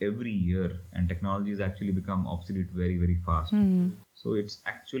introduced every year, and technologies actually become obsolete very, very fast. So it's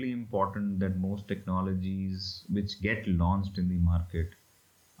actually important that most technologies which get launched in the market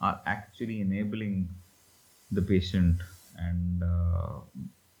are actually enabling the patient. And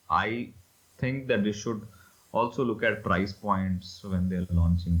I think that they should also look at price points when they're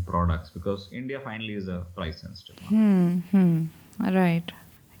launching products because India finally is a price sensitive market. Right.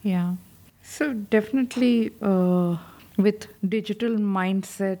 Yeah. So definitely, with digital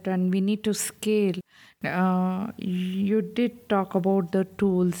mindset, and we need to scale. You did talk about the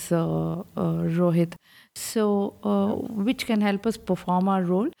tools, Rohit. So, which can help us perform our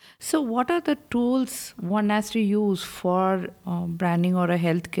role. So, what are the tools one has to use for branding or a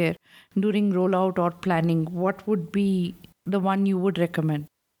healthcare during rollout or planning? What would be the one you would recommend?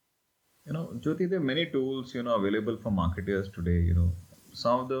 Jyoti, there are many tools, available for marketers today.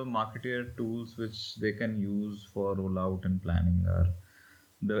 Some of the marketer tools which they can use for rollout and planning are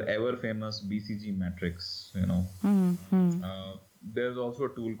the ever famous BCG metrics. There's also a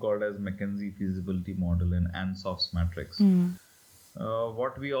tool called as McKinsey feasibility model and Ansoff's metrics.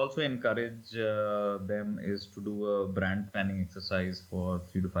 What we also encourage them is to do a brand planning exercise for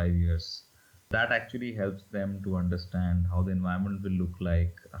 3 to 5 years. That actually helps them to understand how the environment will look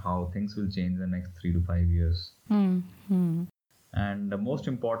like, how things will change in the next 3 to 5 years. And most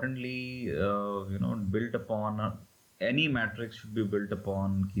importantly, built upon any metric should be built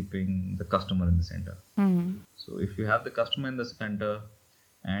upon keeping the customer in the center. So if you have the customer in the center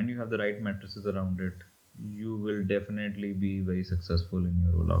and you have the right matrices around it, you will definitely be very successful in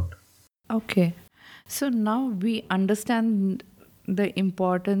your rollout. Okay. So now we understand the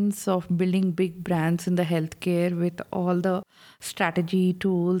importance of building big brands in the healthcare with all the strategy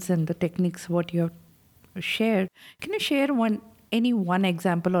tools and the techniques what you have shared. Can you share one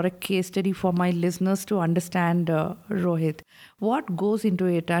example or a case study for my listeners to understand, Rohit, what goes into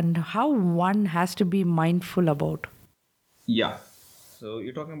it and how one has to be mindful about? Yeah. So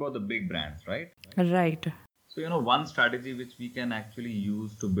you're talking about the big brands, right? Right. So one strategy which we can actually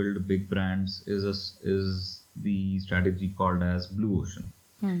use to build big brands is the strategy called as Blue Ocean.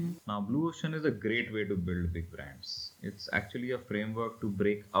 Now, Blue Ocean is a great way to build big brands. It's actually a framework to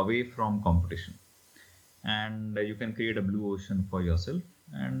break away from competition, and you can create a blue ocean for yourself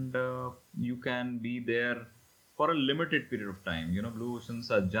and you can be there for a limited period of time. Blue oceans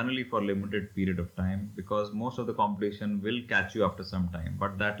are generally for limited period of time because most of the competition will catch you after some time.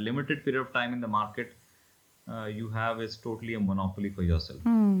 But that limited period of time in the market you have is totally a monopoly for yourself.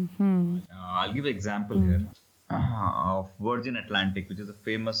 I'll give an example here of Virgin Atlantic, which is a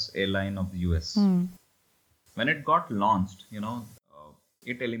famous airline of the US. When it got launched,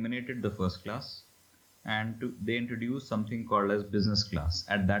 it eliminated the first class and they introduced something called as business class.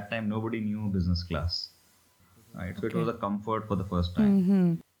 At that time, nobody knew business class, right? So it was a comfort for the first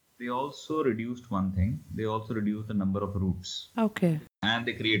time. They also reduced one thing. They also reduced the number of routes. Okay. And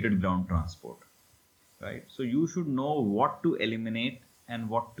they created ground transport, right? So you should know what to eliminate and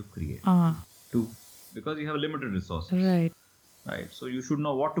what to create. To because you have limited resources. Right. So you should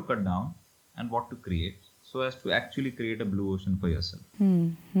know what to cut down and what to create so as to actually create a blue ocean for yourself.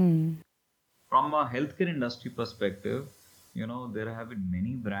 From a healthcare industry perspective, there have been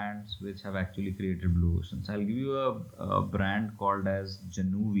many brands which have actually created blue oceans. I'll give you a brand called as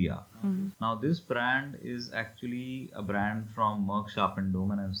Januvia. Now, this brand is actually a brand from Merck Sharp and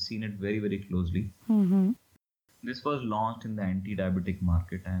Dohme, and I've seen it very, very closely. This was launched in the anti-diabetic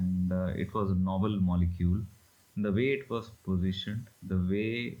market, and it was a novel molecule. The way it was positioned, the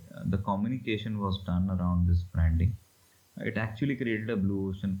way the communication was done around this branding, it actually created a blue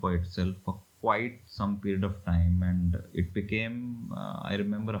ocean for itself for quite some period of time, and it became, I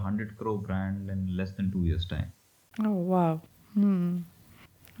remember, 100 crore brand in less than 2 years' time. Oh, wow.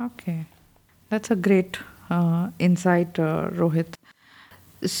 Okay. That's a great insight, Rohit.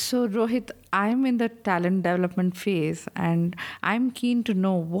 So, Rohit, I'm in the talent development phase and I'm keen to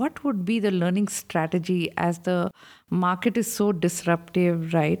know what would be the learning strategy as the market is so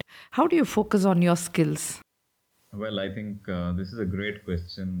disruptive, right? How do you focus on your skills? Well, I think this is a great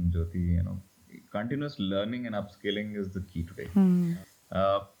question, Jyoti. Continuous learning and upskilling is the key today.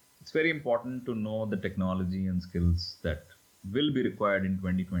 It's very important to know the technology and skills that will be required in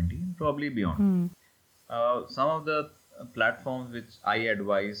 2020 and probably beyond. Some of the platforms which I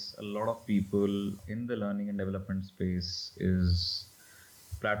advise a lot of people in the learning and development space is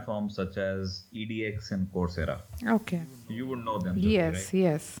platforms such as EDX and Coursera. Okay. You would know them, Jyoti, Yes, right?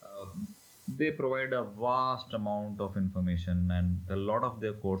 yes. They provide a vast amount of information and a lot of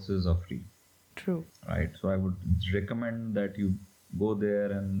their courses are free. True. Right. So I would recommend that you go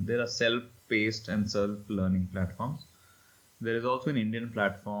there, and there are self-paced and self-learning platforms. There is also an Indian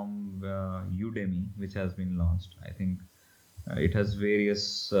platform, Udemy, which has been launched. I think it has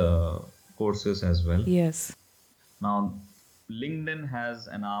various courses as well. Yes. Now, LinkedIn has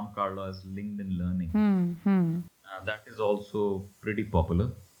an arm called as LinkedIn Learning. That is also pretty popular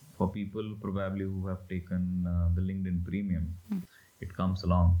for people probably who have taken the LinkedIn Premium. It comes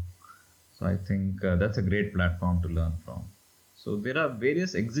along. So I think that's a great platform to learn from. So there are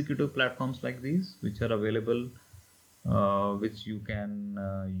various executive platforms like these which are available, which you can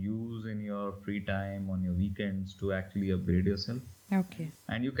use in your free time on your weekends to actually upgrade yourself. Okay.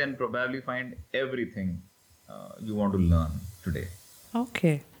 And you can probably find everything you want to learn today.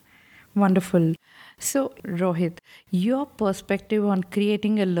 Okay. Wonderful. So, Rohit, your perspective on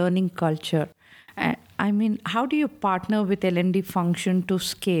creating a learning culture. I mean, how do you partner with L&D function to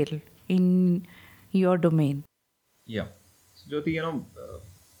scale in your domain? Yeah. So, Jyoti,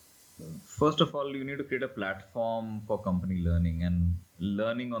 first of all, you need to create a platform for company learning and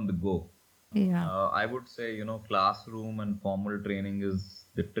learning on the go. Yeah. I would say, classroom and formal training is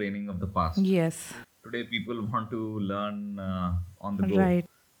the training of the past. Yes. Today, people want to learn on the go. Right.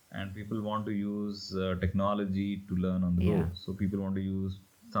 And people want to use technology to learn on the Yeah. go. So people want to use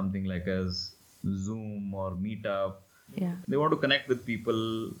something like as Zoom or Meetup. Yeah. They want to connect with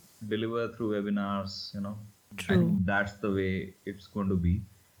people, deliver through webinars, True. And that's the way it's going to be.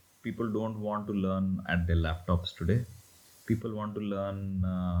 People don't want to learn at their laptops today. People want to learn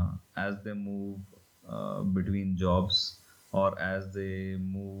as they move between jobs or as they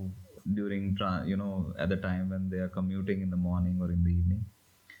move during, at the time when they are commuting in the morning or in the evening.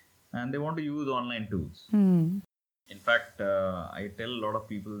 And they want to use online tools. In fact, I tell a lot of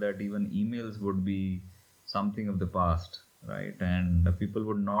people that even emails would be something of the past, right? And people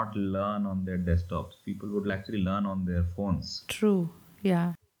would not learn on their desktops. People would actually learn on their phones. True.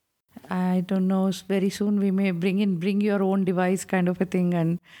 Yeah. I don't know. Very soon we may bring your own device kind of a thing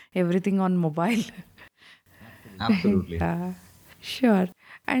and everything on mobile. Absolutely. Yeah. Sure.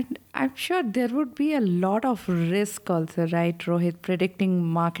 And I'm sure there would be a lot of risk also, right, Rohit? Predicting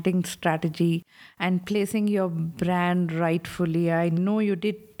marketing strategy and placing your brand rightfully. I know you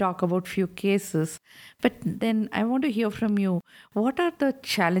did talk about few cases, but then I want to hear from you. What are the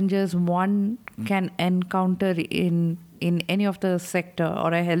challenges one can encounter in any of the sector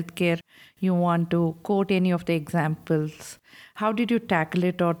or a healthcare? You want to quote any of the examples? How did you tackle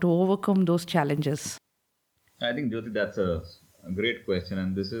it or to overcome those challenges? I think Jyoti, that's a great question,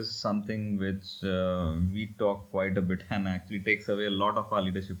 and this is something which we talk quite a bit and actually takes away a lot of our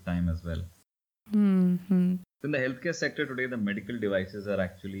leadership time as well. Hmm. In the healthcare sector today, the medical devices are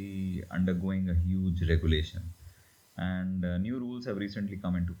actually undergoing a huge regulation, and new rules have recently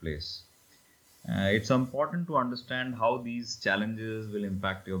come into place. It's important to understand how these challenges will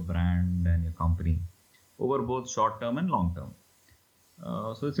impact your brand and your company over both short term and long term.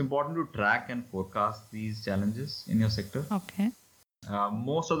 So it's important to track and forecast these challenges in your sector. Okay.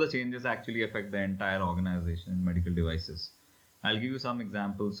 Most of the changes actually affect the entire organization in medical devices. I'll give you some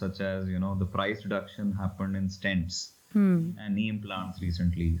examples, such as the price reduction happened in stents Hmm. and knee implants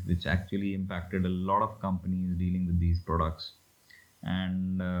recently, which actually impacted a lot of companies dealing with these products,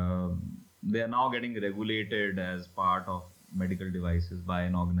 and they are now getting regulated as part of medical devices by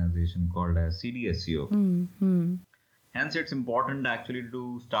an organization called as CDSCO. Hmm. Hmm. Hence, it's important actually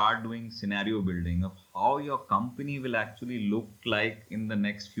to start doing scenario building of how your company will actually look like in the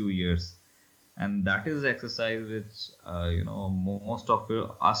next few years. And that is the exercise which most of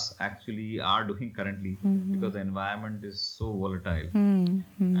us actually are doing currently, because the environment is so volatile Hmm.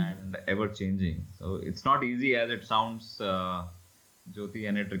 Hmm. and ever changing. So it's not easy as it sounds, Jyoti,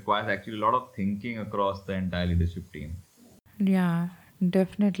 and it requires actually a lot of thinking across the entire leadership team. Yeah,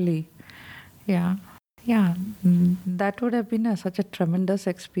 definitely. Yeah. Yeah, that would have been such a tremendous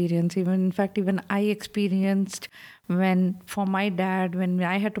experience. Even in fact, even I experienced when for my dad when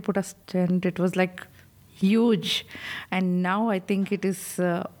I had to put a stent, it was like huge, and now I think it is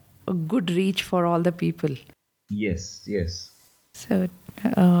a good reach for all the people. Yes, yes. So,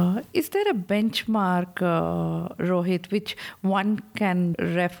 is there a benchmark, Rohit, which one can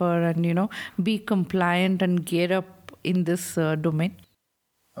refer and be compliant and gear up in this domain?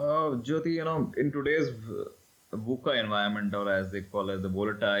 Jyoti, in today's VUCA environment, or as they call it, the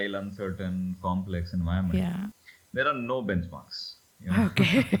volatile, uncertain, complex environment, Yeah. there are no benchmarks.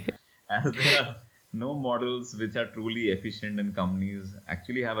 Okay. As there are no models which are truly efficient, and companies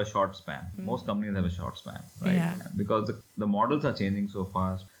actually have a short span. Most companies have a short span, right? Yeah. Because the models are changing so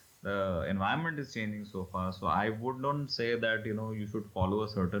fast, the environment is changing so fast. So I would not say that you should follow a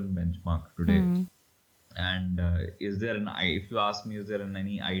certain benchmark today. Hmm. And is there if you ask me, is there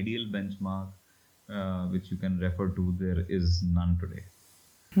any ideal benchmark which you can refer to? There is none today.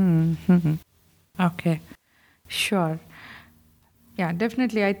 Hmm. Hmm. Okay. Sure. Yeah,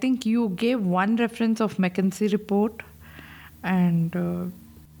 definitely. I think you gave one reference of McKinsey report and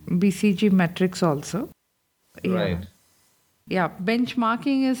BCG metrics also. Yeah. Right. Yeah.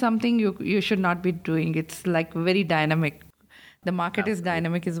 Benchmarking is something you should not be doing. It's like very dynamic. The market is Absolutely.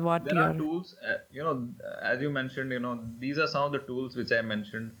 dynamic, is what There are you're. tools, as you mentioned, these are some of the tools which I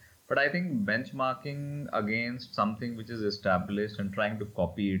mentioned. But I think benchmarking against something which is established and trying to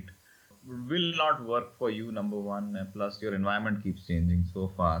copy it will not work for you, number one. And plus, your environment keeps changing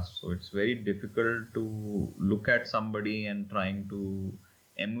so fast. So it's very difficult to look at somebody and trying to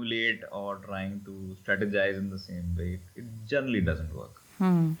emulate or trying to strategize in the same way. It generally doesn't work.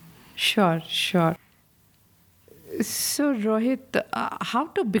 Hmm. Sure, sure. So, Rohit, how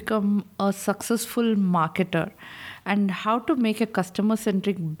to become a successful marketer and how to make a customer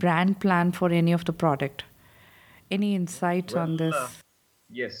centric brand plan for any of the product? Any insights Well, on this?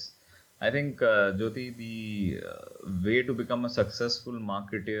 yes, I think, Jyoti, the way to become a successful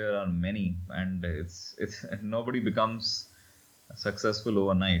marketer are many, and it's nobody becomes successful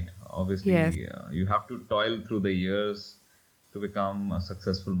overnight. Yes, Obviously, you have to toil through the years to become a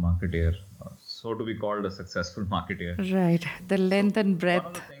successful marketer, so to be called a successful marketer. right. The So length and one of the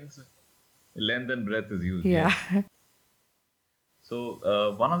breadth. things, length and breadth is used. Yeah. Yes.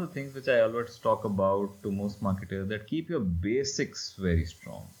 So one of the things which I always talk about to most marketers, that keep your basics very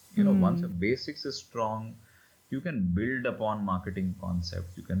strong. Once your Hmm. basics is strong, you can build upon marketing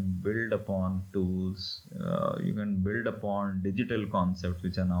concepts. You can build upon tools. You can build upon digital concepts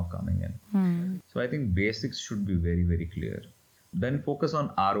which are now coming in. Hmm. So I think basics should be very very clear. Then focus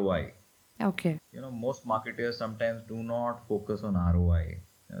on ROI. Okay. Most marketers sometimes do not focus on ROI,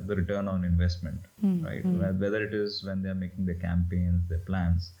 the return on investment, Hmm. right? Hmm. Whether it is when they're making their campaigns, their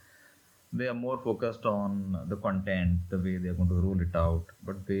plans, they are more focused on the content, the way they're going to roll it out,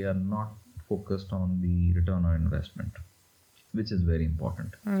 but they are not focused on the return on investment. which is very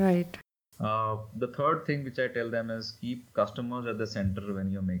important. Right. The third thing which I tell them is keep customers at the center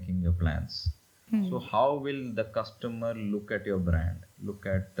when you're making your plans. So how will the customer look at your brand, look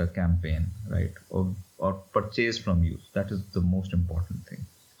at the campaign, right? Or purchase from you? That is the most important thing.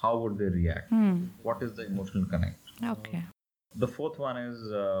 How would they react? What is the emotional connect? Okay. The fourth one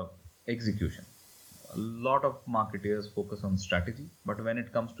is execution. A lot of marketers focus on strategy, but when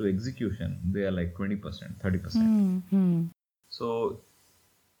it comes to execution, they are like 20%, 30%. So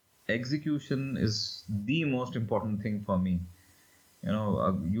execution is the most important thing for me.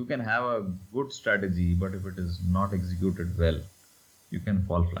 You can have a good strategy, but if it is not executed well, you can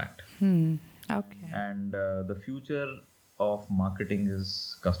fall flat. Okay. And the future of marketing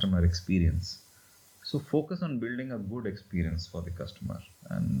is customer experience. So focus on building a good experience for the customer.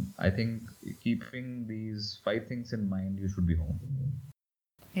 And I think keeping these 5 things in mind, you should be home.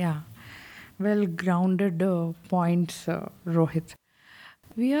 Yeah. Well grounded points, Rohit.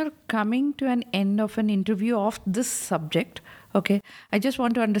 We are coming to an end of an interview of this subject. Okay. I just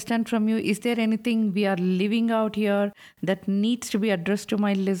want to understand from you, is there anything we are leaving out here that needs to be addressed to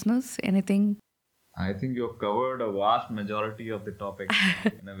my listeners? Anything? I think you've covered a vast majority of the topic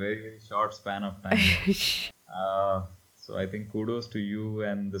in a very, very short span of time. So I think kudos to you,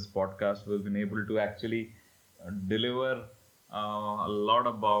 and this podcast will be able to actually deliver a lot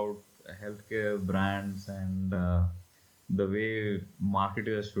about healthcare brands and the way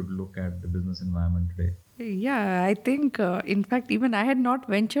marketers should look at the business environment today. Yeah, I think, in fact, even I had not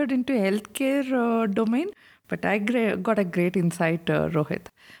ventured into healthcare domain, but I got a great insight, Rohit.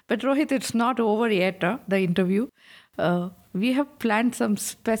 But Rohit, it's not over yet, the interview. We have planned some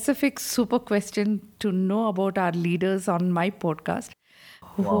specific super questions to know about our leaders on my podcast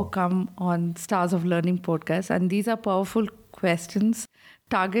who Wow. come on Stars of Learning podcast. And these are powerful questions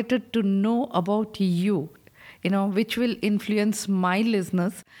targeted to know about you, which will influence my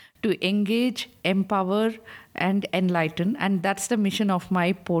listeners to engage, empower, and enlighten. And that's the mission of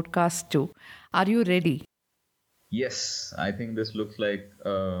my podcast too. Are you ready? Yes, I think this looks like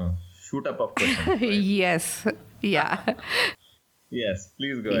a shoot up of questions, right? Yes. Yeah. Yes,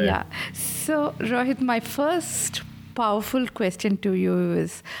 please go Yeah. ahead. So, Rohit, my first powerful question to you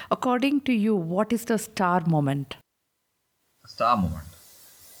is, according to you, what is the star moment? Star moment.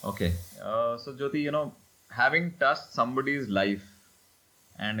 Okay. So Jyoti, having touched somebody's life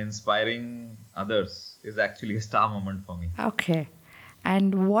and inspiring others is actually a star moment for me. Okay.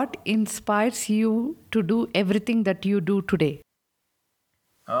 And what inspires you to do everything that you do today?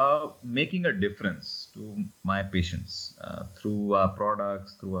 Making a difference to my patients through our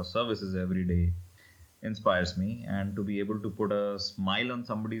products, through our services every day inspires me, and to be able to put a smile on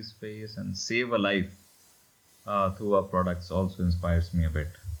somebody's face and save a life through our products also inspires me a bit.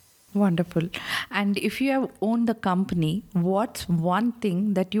 Wonderful. And if you have owned the company, what's one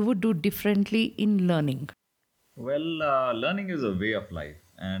thing that you would do differently in learning? Well, learning is a way of life,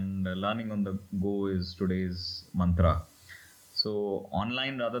 and learning on the go is today's mantra. So,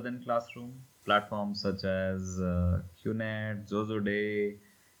 online rather than classroom, platforms such as QNet, ZozoDay,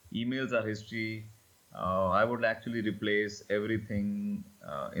 emails are history. I would actually replace everything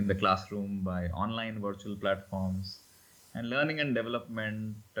in the classroom by online virtual platforms, and learning and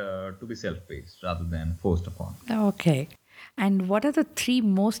development to be self paced rather than forced upon. Okay. And what are the three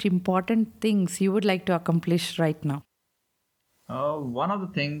most important things you would like to accomplish right now? One of the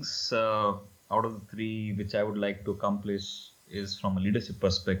things out of the three which I would like to accomplish is from a leadership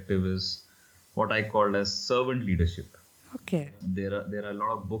perspective is what I call as servant leadership. Okay. There are a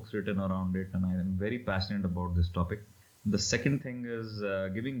lot of books written around it, and I am very passionate about this topic. The second thing is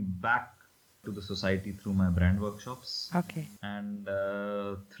giving back to the society through my brand workshops. Okay. And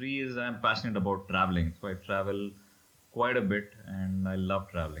three is I'm passionate about traveling. So I travel quite a bit and I love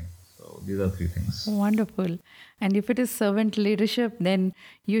traveling. So these are three things. Wonderful. And if it is servant leadership, then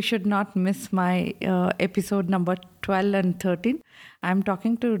you should not miss my episode number 12 and 13. I'm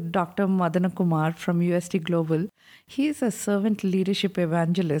talking to Dr. Madana Kumar from UST Global. He is a servant leadership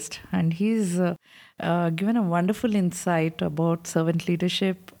evangelist, and he's given a wonderful insight about servant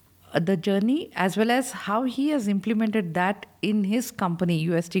leadership, the journey, as well as how he has implemented that in his company,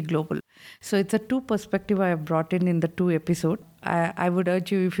 UST Global. So it's a two perspective I have brought in the two episode. I would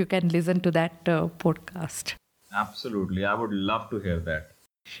urge you if you can listen to that podcast. Absolutely. I would love to hear that.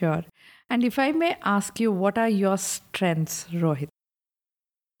 Sure. And if I may ask you, what are your strengths, Rohit?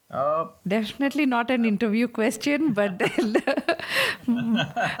 Uh, Definitely not an interview question, but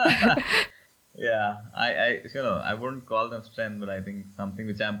yeah, I wouldn't call them strength, but I think something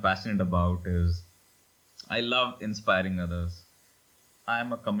which I'm passionate about is I love inspiring others.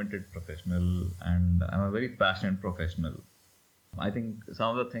 I'm a committed professional and I'm a very passionate professional. I think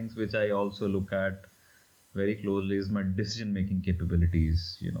some of the things which I also look at very closely is my decision making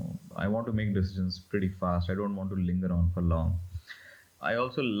capabilities. I want to make decisions pretty fast. I don't want to linger on for long. I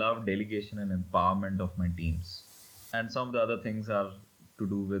also love delegation and empowerment of my teams. And some of the other things are to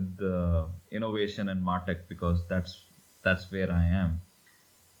do with innovation and martech, because that's where I am.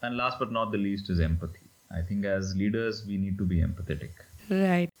 And last but not the least is empathy. I think as leaders we need to be empathetic.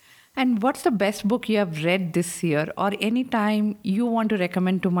 Right. And what's the best book you have read this year or any time you want to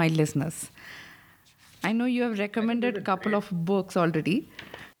recommend to my listeners? I know you have I think there's recommended a a couple great of books already.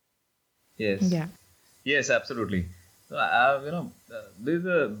 Yes. Yeah. Yes, absolutely. There's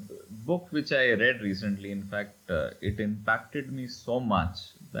a book which I read recently. In fact, it impacted me so much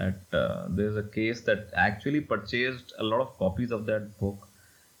that there's a case that actually purchased a lot of copies of that book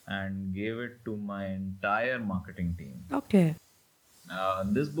and gave it to my entire marketing team. Okay.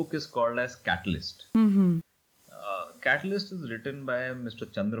 This book is called as Catalyst. Mm-hmm. Catalyst is written by Mr.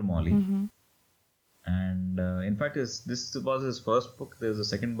 Chandramouli, Mm-hmm. and in fact this was his first book. There's a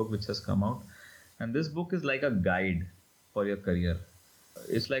second book which has come out, and this book is like a guide for your career.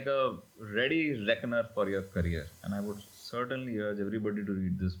 It's like a ready reckoner for your career, and I would certainly urge everybody to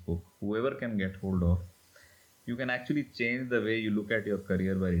read this book, whoever can get hold of. You can actually change the way you look at your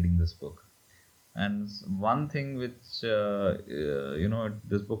career by reading this book. And one thing which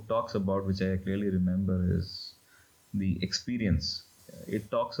this book talks about, which I clearly remember, is the experience. It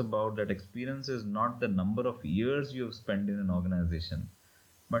talks about that experience is not the number of years you have spent in an organization,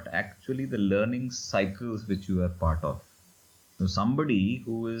 but actually the learning cycles which you are part of. So somebody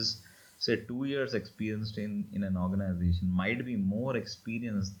who is, say, 2 years experienced in an organization might be more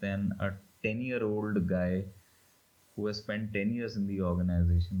experienced than a 10-year-old guy who has spent 10 years in the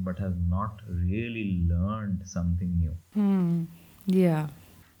organization but has not really learned something new. Hmm. Yeah.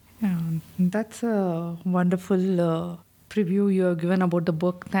 Yeah. That's a wonderful preview you have given about the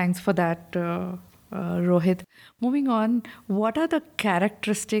book. Thanks for that, Rohit. Moving on, what are the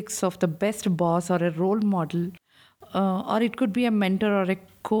characteristics of the best boss or a role model, or it could be a mentor or a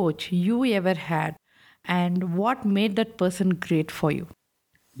coach you ever had, and what made that person great for you?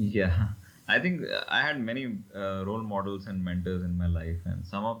 Yeah, I think I had many role models and mentors in my life, and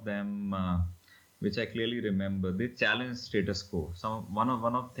some of them, which I clearly remember, they challenge status quo. One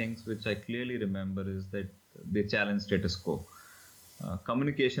of things which I clearly remember is that they challenge status quo.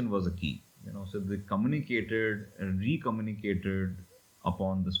 Communication was a key. So they communicated and recommunicated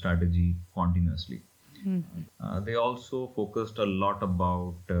upon the strategy continuously. They also focused a lot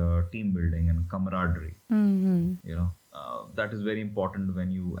about team building and camaraderie. Mm-hmm. That is very important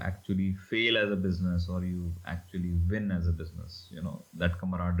when you actually fail as a business or you actually win as a business. That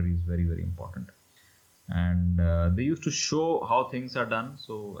camaraderie is very, very important. And they used to show how things are done.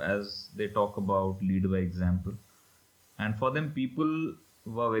 So as they talk about lead by example, and for them people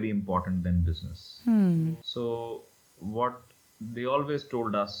were very important than business. Hmm. So what they always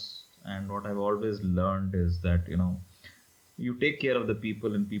told us, and what I've always learned, is that you take care of the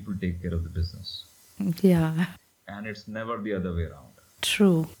people and people take care of the business, Yeah, and it's never the other way around.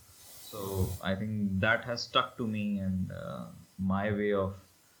 true. So I think that has stuck to me, and my way of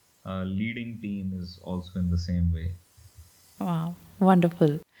leading team is also in the same way. Wow,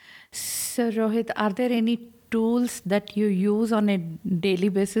 wonderful. So, Rohit, are there any tools that you use on a daily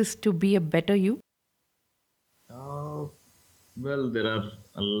basis to be a better you? uh, well, there are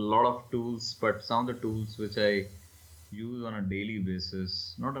a lot of tools, but some of the tools which I use on a daily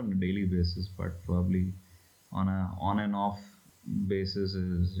basis, not on a daily basis, but probably on a on and off basis,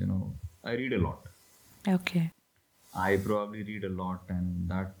 is I read a lot. Okay. I probably read a lot, and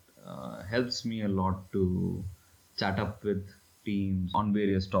that helps me a lot to chat up with teams on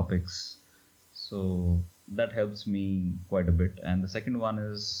various topics. So that helps me quite a bit. And the second one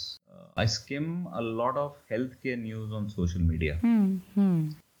is I skim a lot of healthcare news on social media. Hmm. Hmm.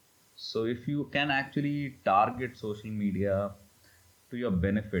 So if you can actually target social media to your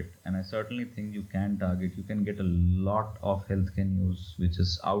benefit, and I certainly think you can target, you can get a lot of healthcare news which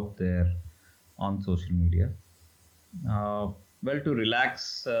is out there on social media. Well, to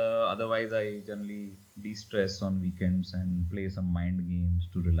relax, otherwise I generally de-stress on weekends and play some mind games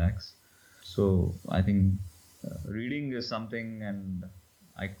to relax. So I think reading is something, and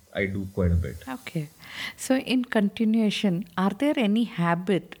I do quite a bit. Okay. So, in continuation, are there any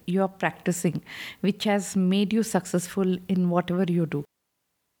habit you are practicing which has made you successful in whatever you do?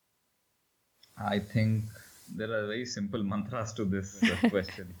 I think there are very simple mantras to this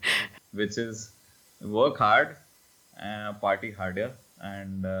question, which is work hard, party harder,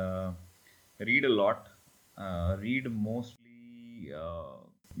 and read a lot. Read mostly.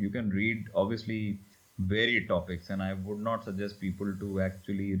 You can read obviously varied topics, and I would not suggest people to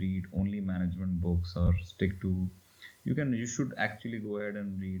actually read only management books or stick to. You should actually go ahead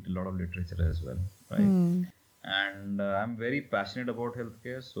and read a lot of literature as well, right? And I'm very passionate about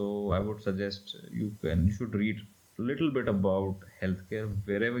healthcare, so I would suggest you should read a little bit about healthcare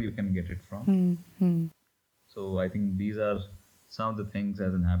wherever you can get it from. So I think these are some of the things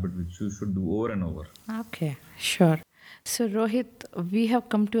as an habit which you should do over and over. Okay, sure. So, Rohit, we have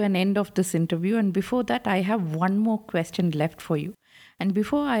come to an end of this interview, and before that, I have one more question left for you. And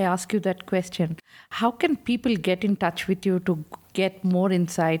before I ask you that question, how can people get in touch with you to get more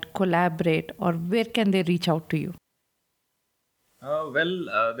insight, collaborate, or where can they reach out to you? There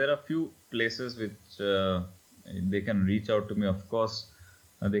are a few places which they can reach out to me. Of course,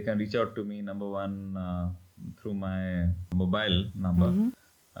 they can reach out to me, number one, through my mobile number,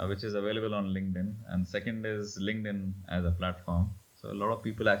 which is available on LinkedIn. And second is LinkedIn as a platform. So a lot of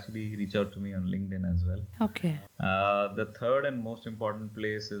people actually reach out to me on LinkedIn as well. Okay. The third and most important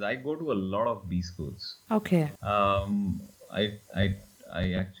place is I go to a lot of B schools. Okay. I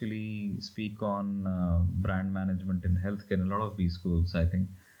actually speak on brand management in healthcare in a lot of B schools, I think.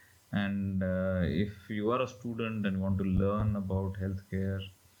 And if you are a student and want to learn about healthcare,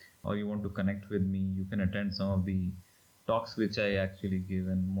 or you want to connect with me, you can attend some of the talks which I actually give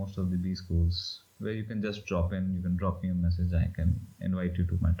in most of the B schools, where you can just drop in, you can drop me a message, I can invite you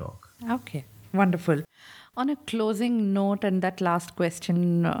to my talk. Okay, wonderful. On a closing note, and that last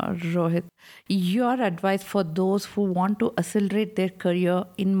question, Rohit, your advice for those who want to accelerate their career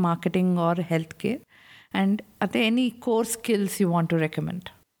in marketing or healthcare, and are there any core skills you want to recommend?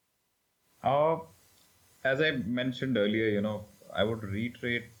 As I mentioned earlier, I would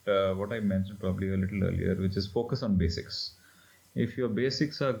reiterate what I mentioned probably a little earlier, which is focus on basics. If your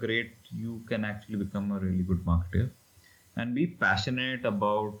basics are great, you can actually become a really good marketer, and be passionate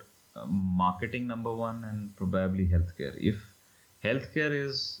about marketing, number one, and probably healthcare. If healthcare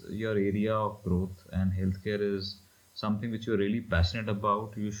is your area of growth and healthcare is something which you're really passionate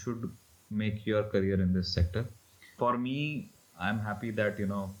about, you should make your career in this sector. For me, I'm happy that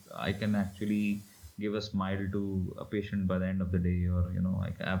I can actually give a smile to a patient by the end of the day, or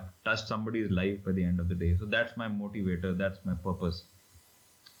I've touched somebody's life by the end of the day. So that's my motivator, that's my purpose.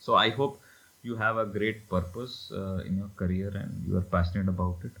 So I hope you have a great purpose in your career and you are passionate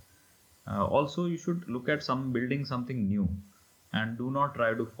about it. Also, you should look at building something new, and do not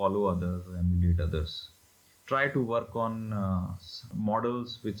try to follow others or emulate others. Try to work on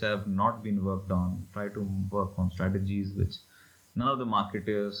models which have not been worked on. Try to work on strategies which none of the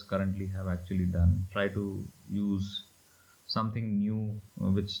marketers currently have actually done. Try to use something new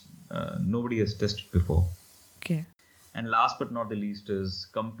which nobody has tested before. Okay. And last but not the least is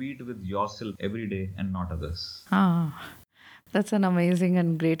compete with yourself every day and not others. That's an amazing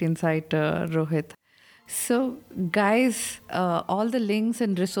and great insight, Rohit. So, guys, all the links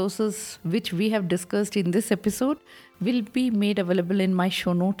and resources which we have discussed in this episode will be made available in my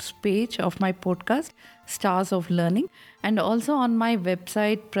show notes page of my podcast, Stars of Learning, and also on my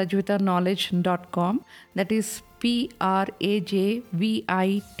website, prajvitaknowledge.com. That is PRAJVITA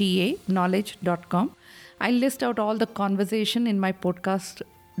knowledge.com. I list out all the conversation in my podcast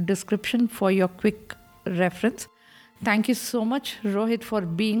description for your quick reference. Thank you so much, Rohit, for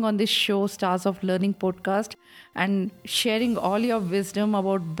being on this show, Stars of Learning podcast, and sharing all your wisdom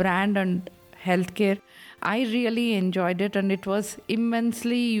about brand and healthcare. I really enjoyed it, and it was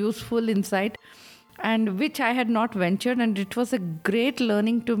immensely useful insight, and which I had not ventured, and it was a great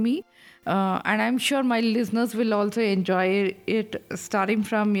learning to me. And I'm sure my listeners will also enjoy it, starting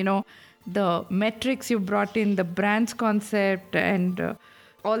from, the metrics you brought in, the brands concept, and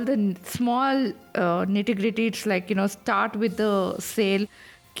all the small nitty-gritty. It's like, start with the sale,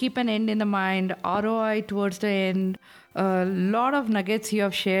 keep an end in the mind, ROI towards the end. A lot of nuggets you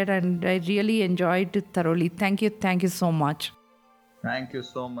have shared, and I really enjoyed it thoroughly. Thank you so much. Thank you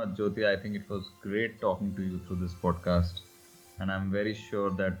so much, Jyoti. I think it was great talking to you through this podcast, and I'm very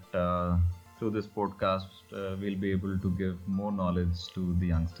sure that through this podcast we'll be able to give more knowledge to the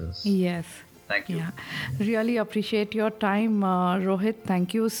youngsters. Yes. Thank you. Yeah, really appreciate your time, Rohit.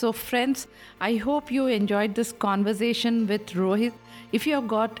 Thank you. So, friends, I hope you enjoyed this conversation with Rohit. If you have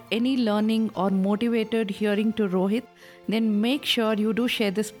got any learning or motivated hearing to Rohit, then make sure you do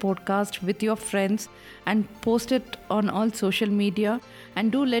share this podcast with your friends and post it on all social media. And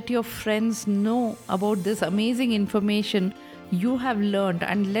do let your friends know about this amazing information you have learned,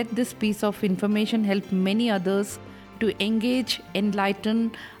 and let this piece of information help many others to engage,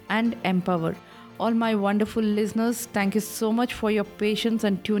 enlighten, and empower. All my wonderful listeners, thank you so much for your patience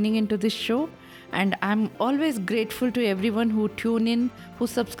and tuning into this show. And I'm always grateful to everyone who tune in, who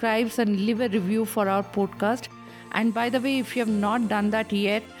subscribes and leave a review for our podcast. And by the way, if you have not done that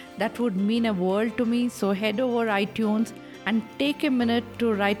yet, that would mean a world to me. So head over iTunes and take a minute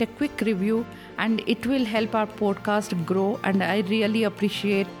to write a quick review, and it will help our podcast grow. And I really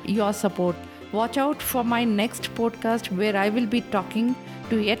appreciate your support. Watch out for my next podcast where I will be talking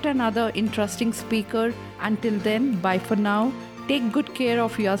to yet another interesting speaker. Until then, bye for now. Take good care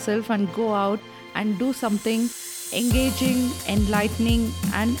of yourself and go out and do something engaging, enlightening,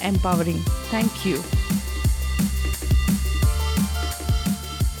 and empowering. Thank you.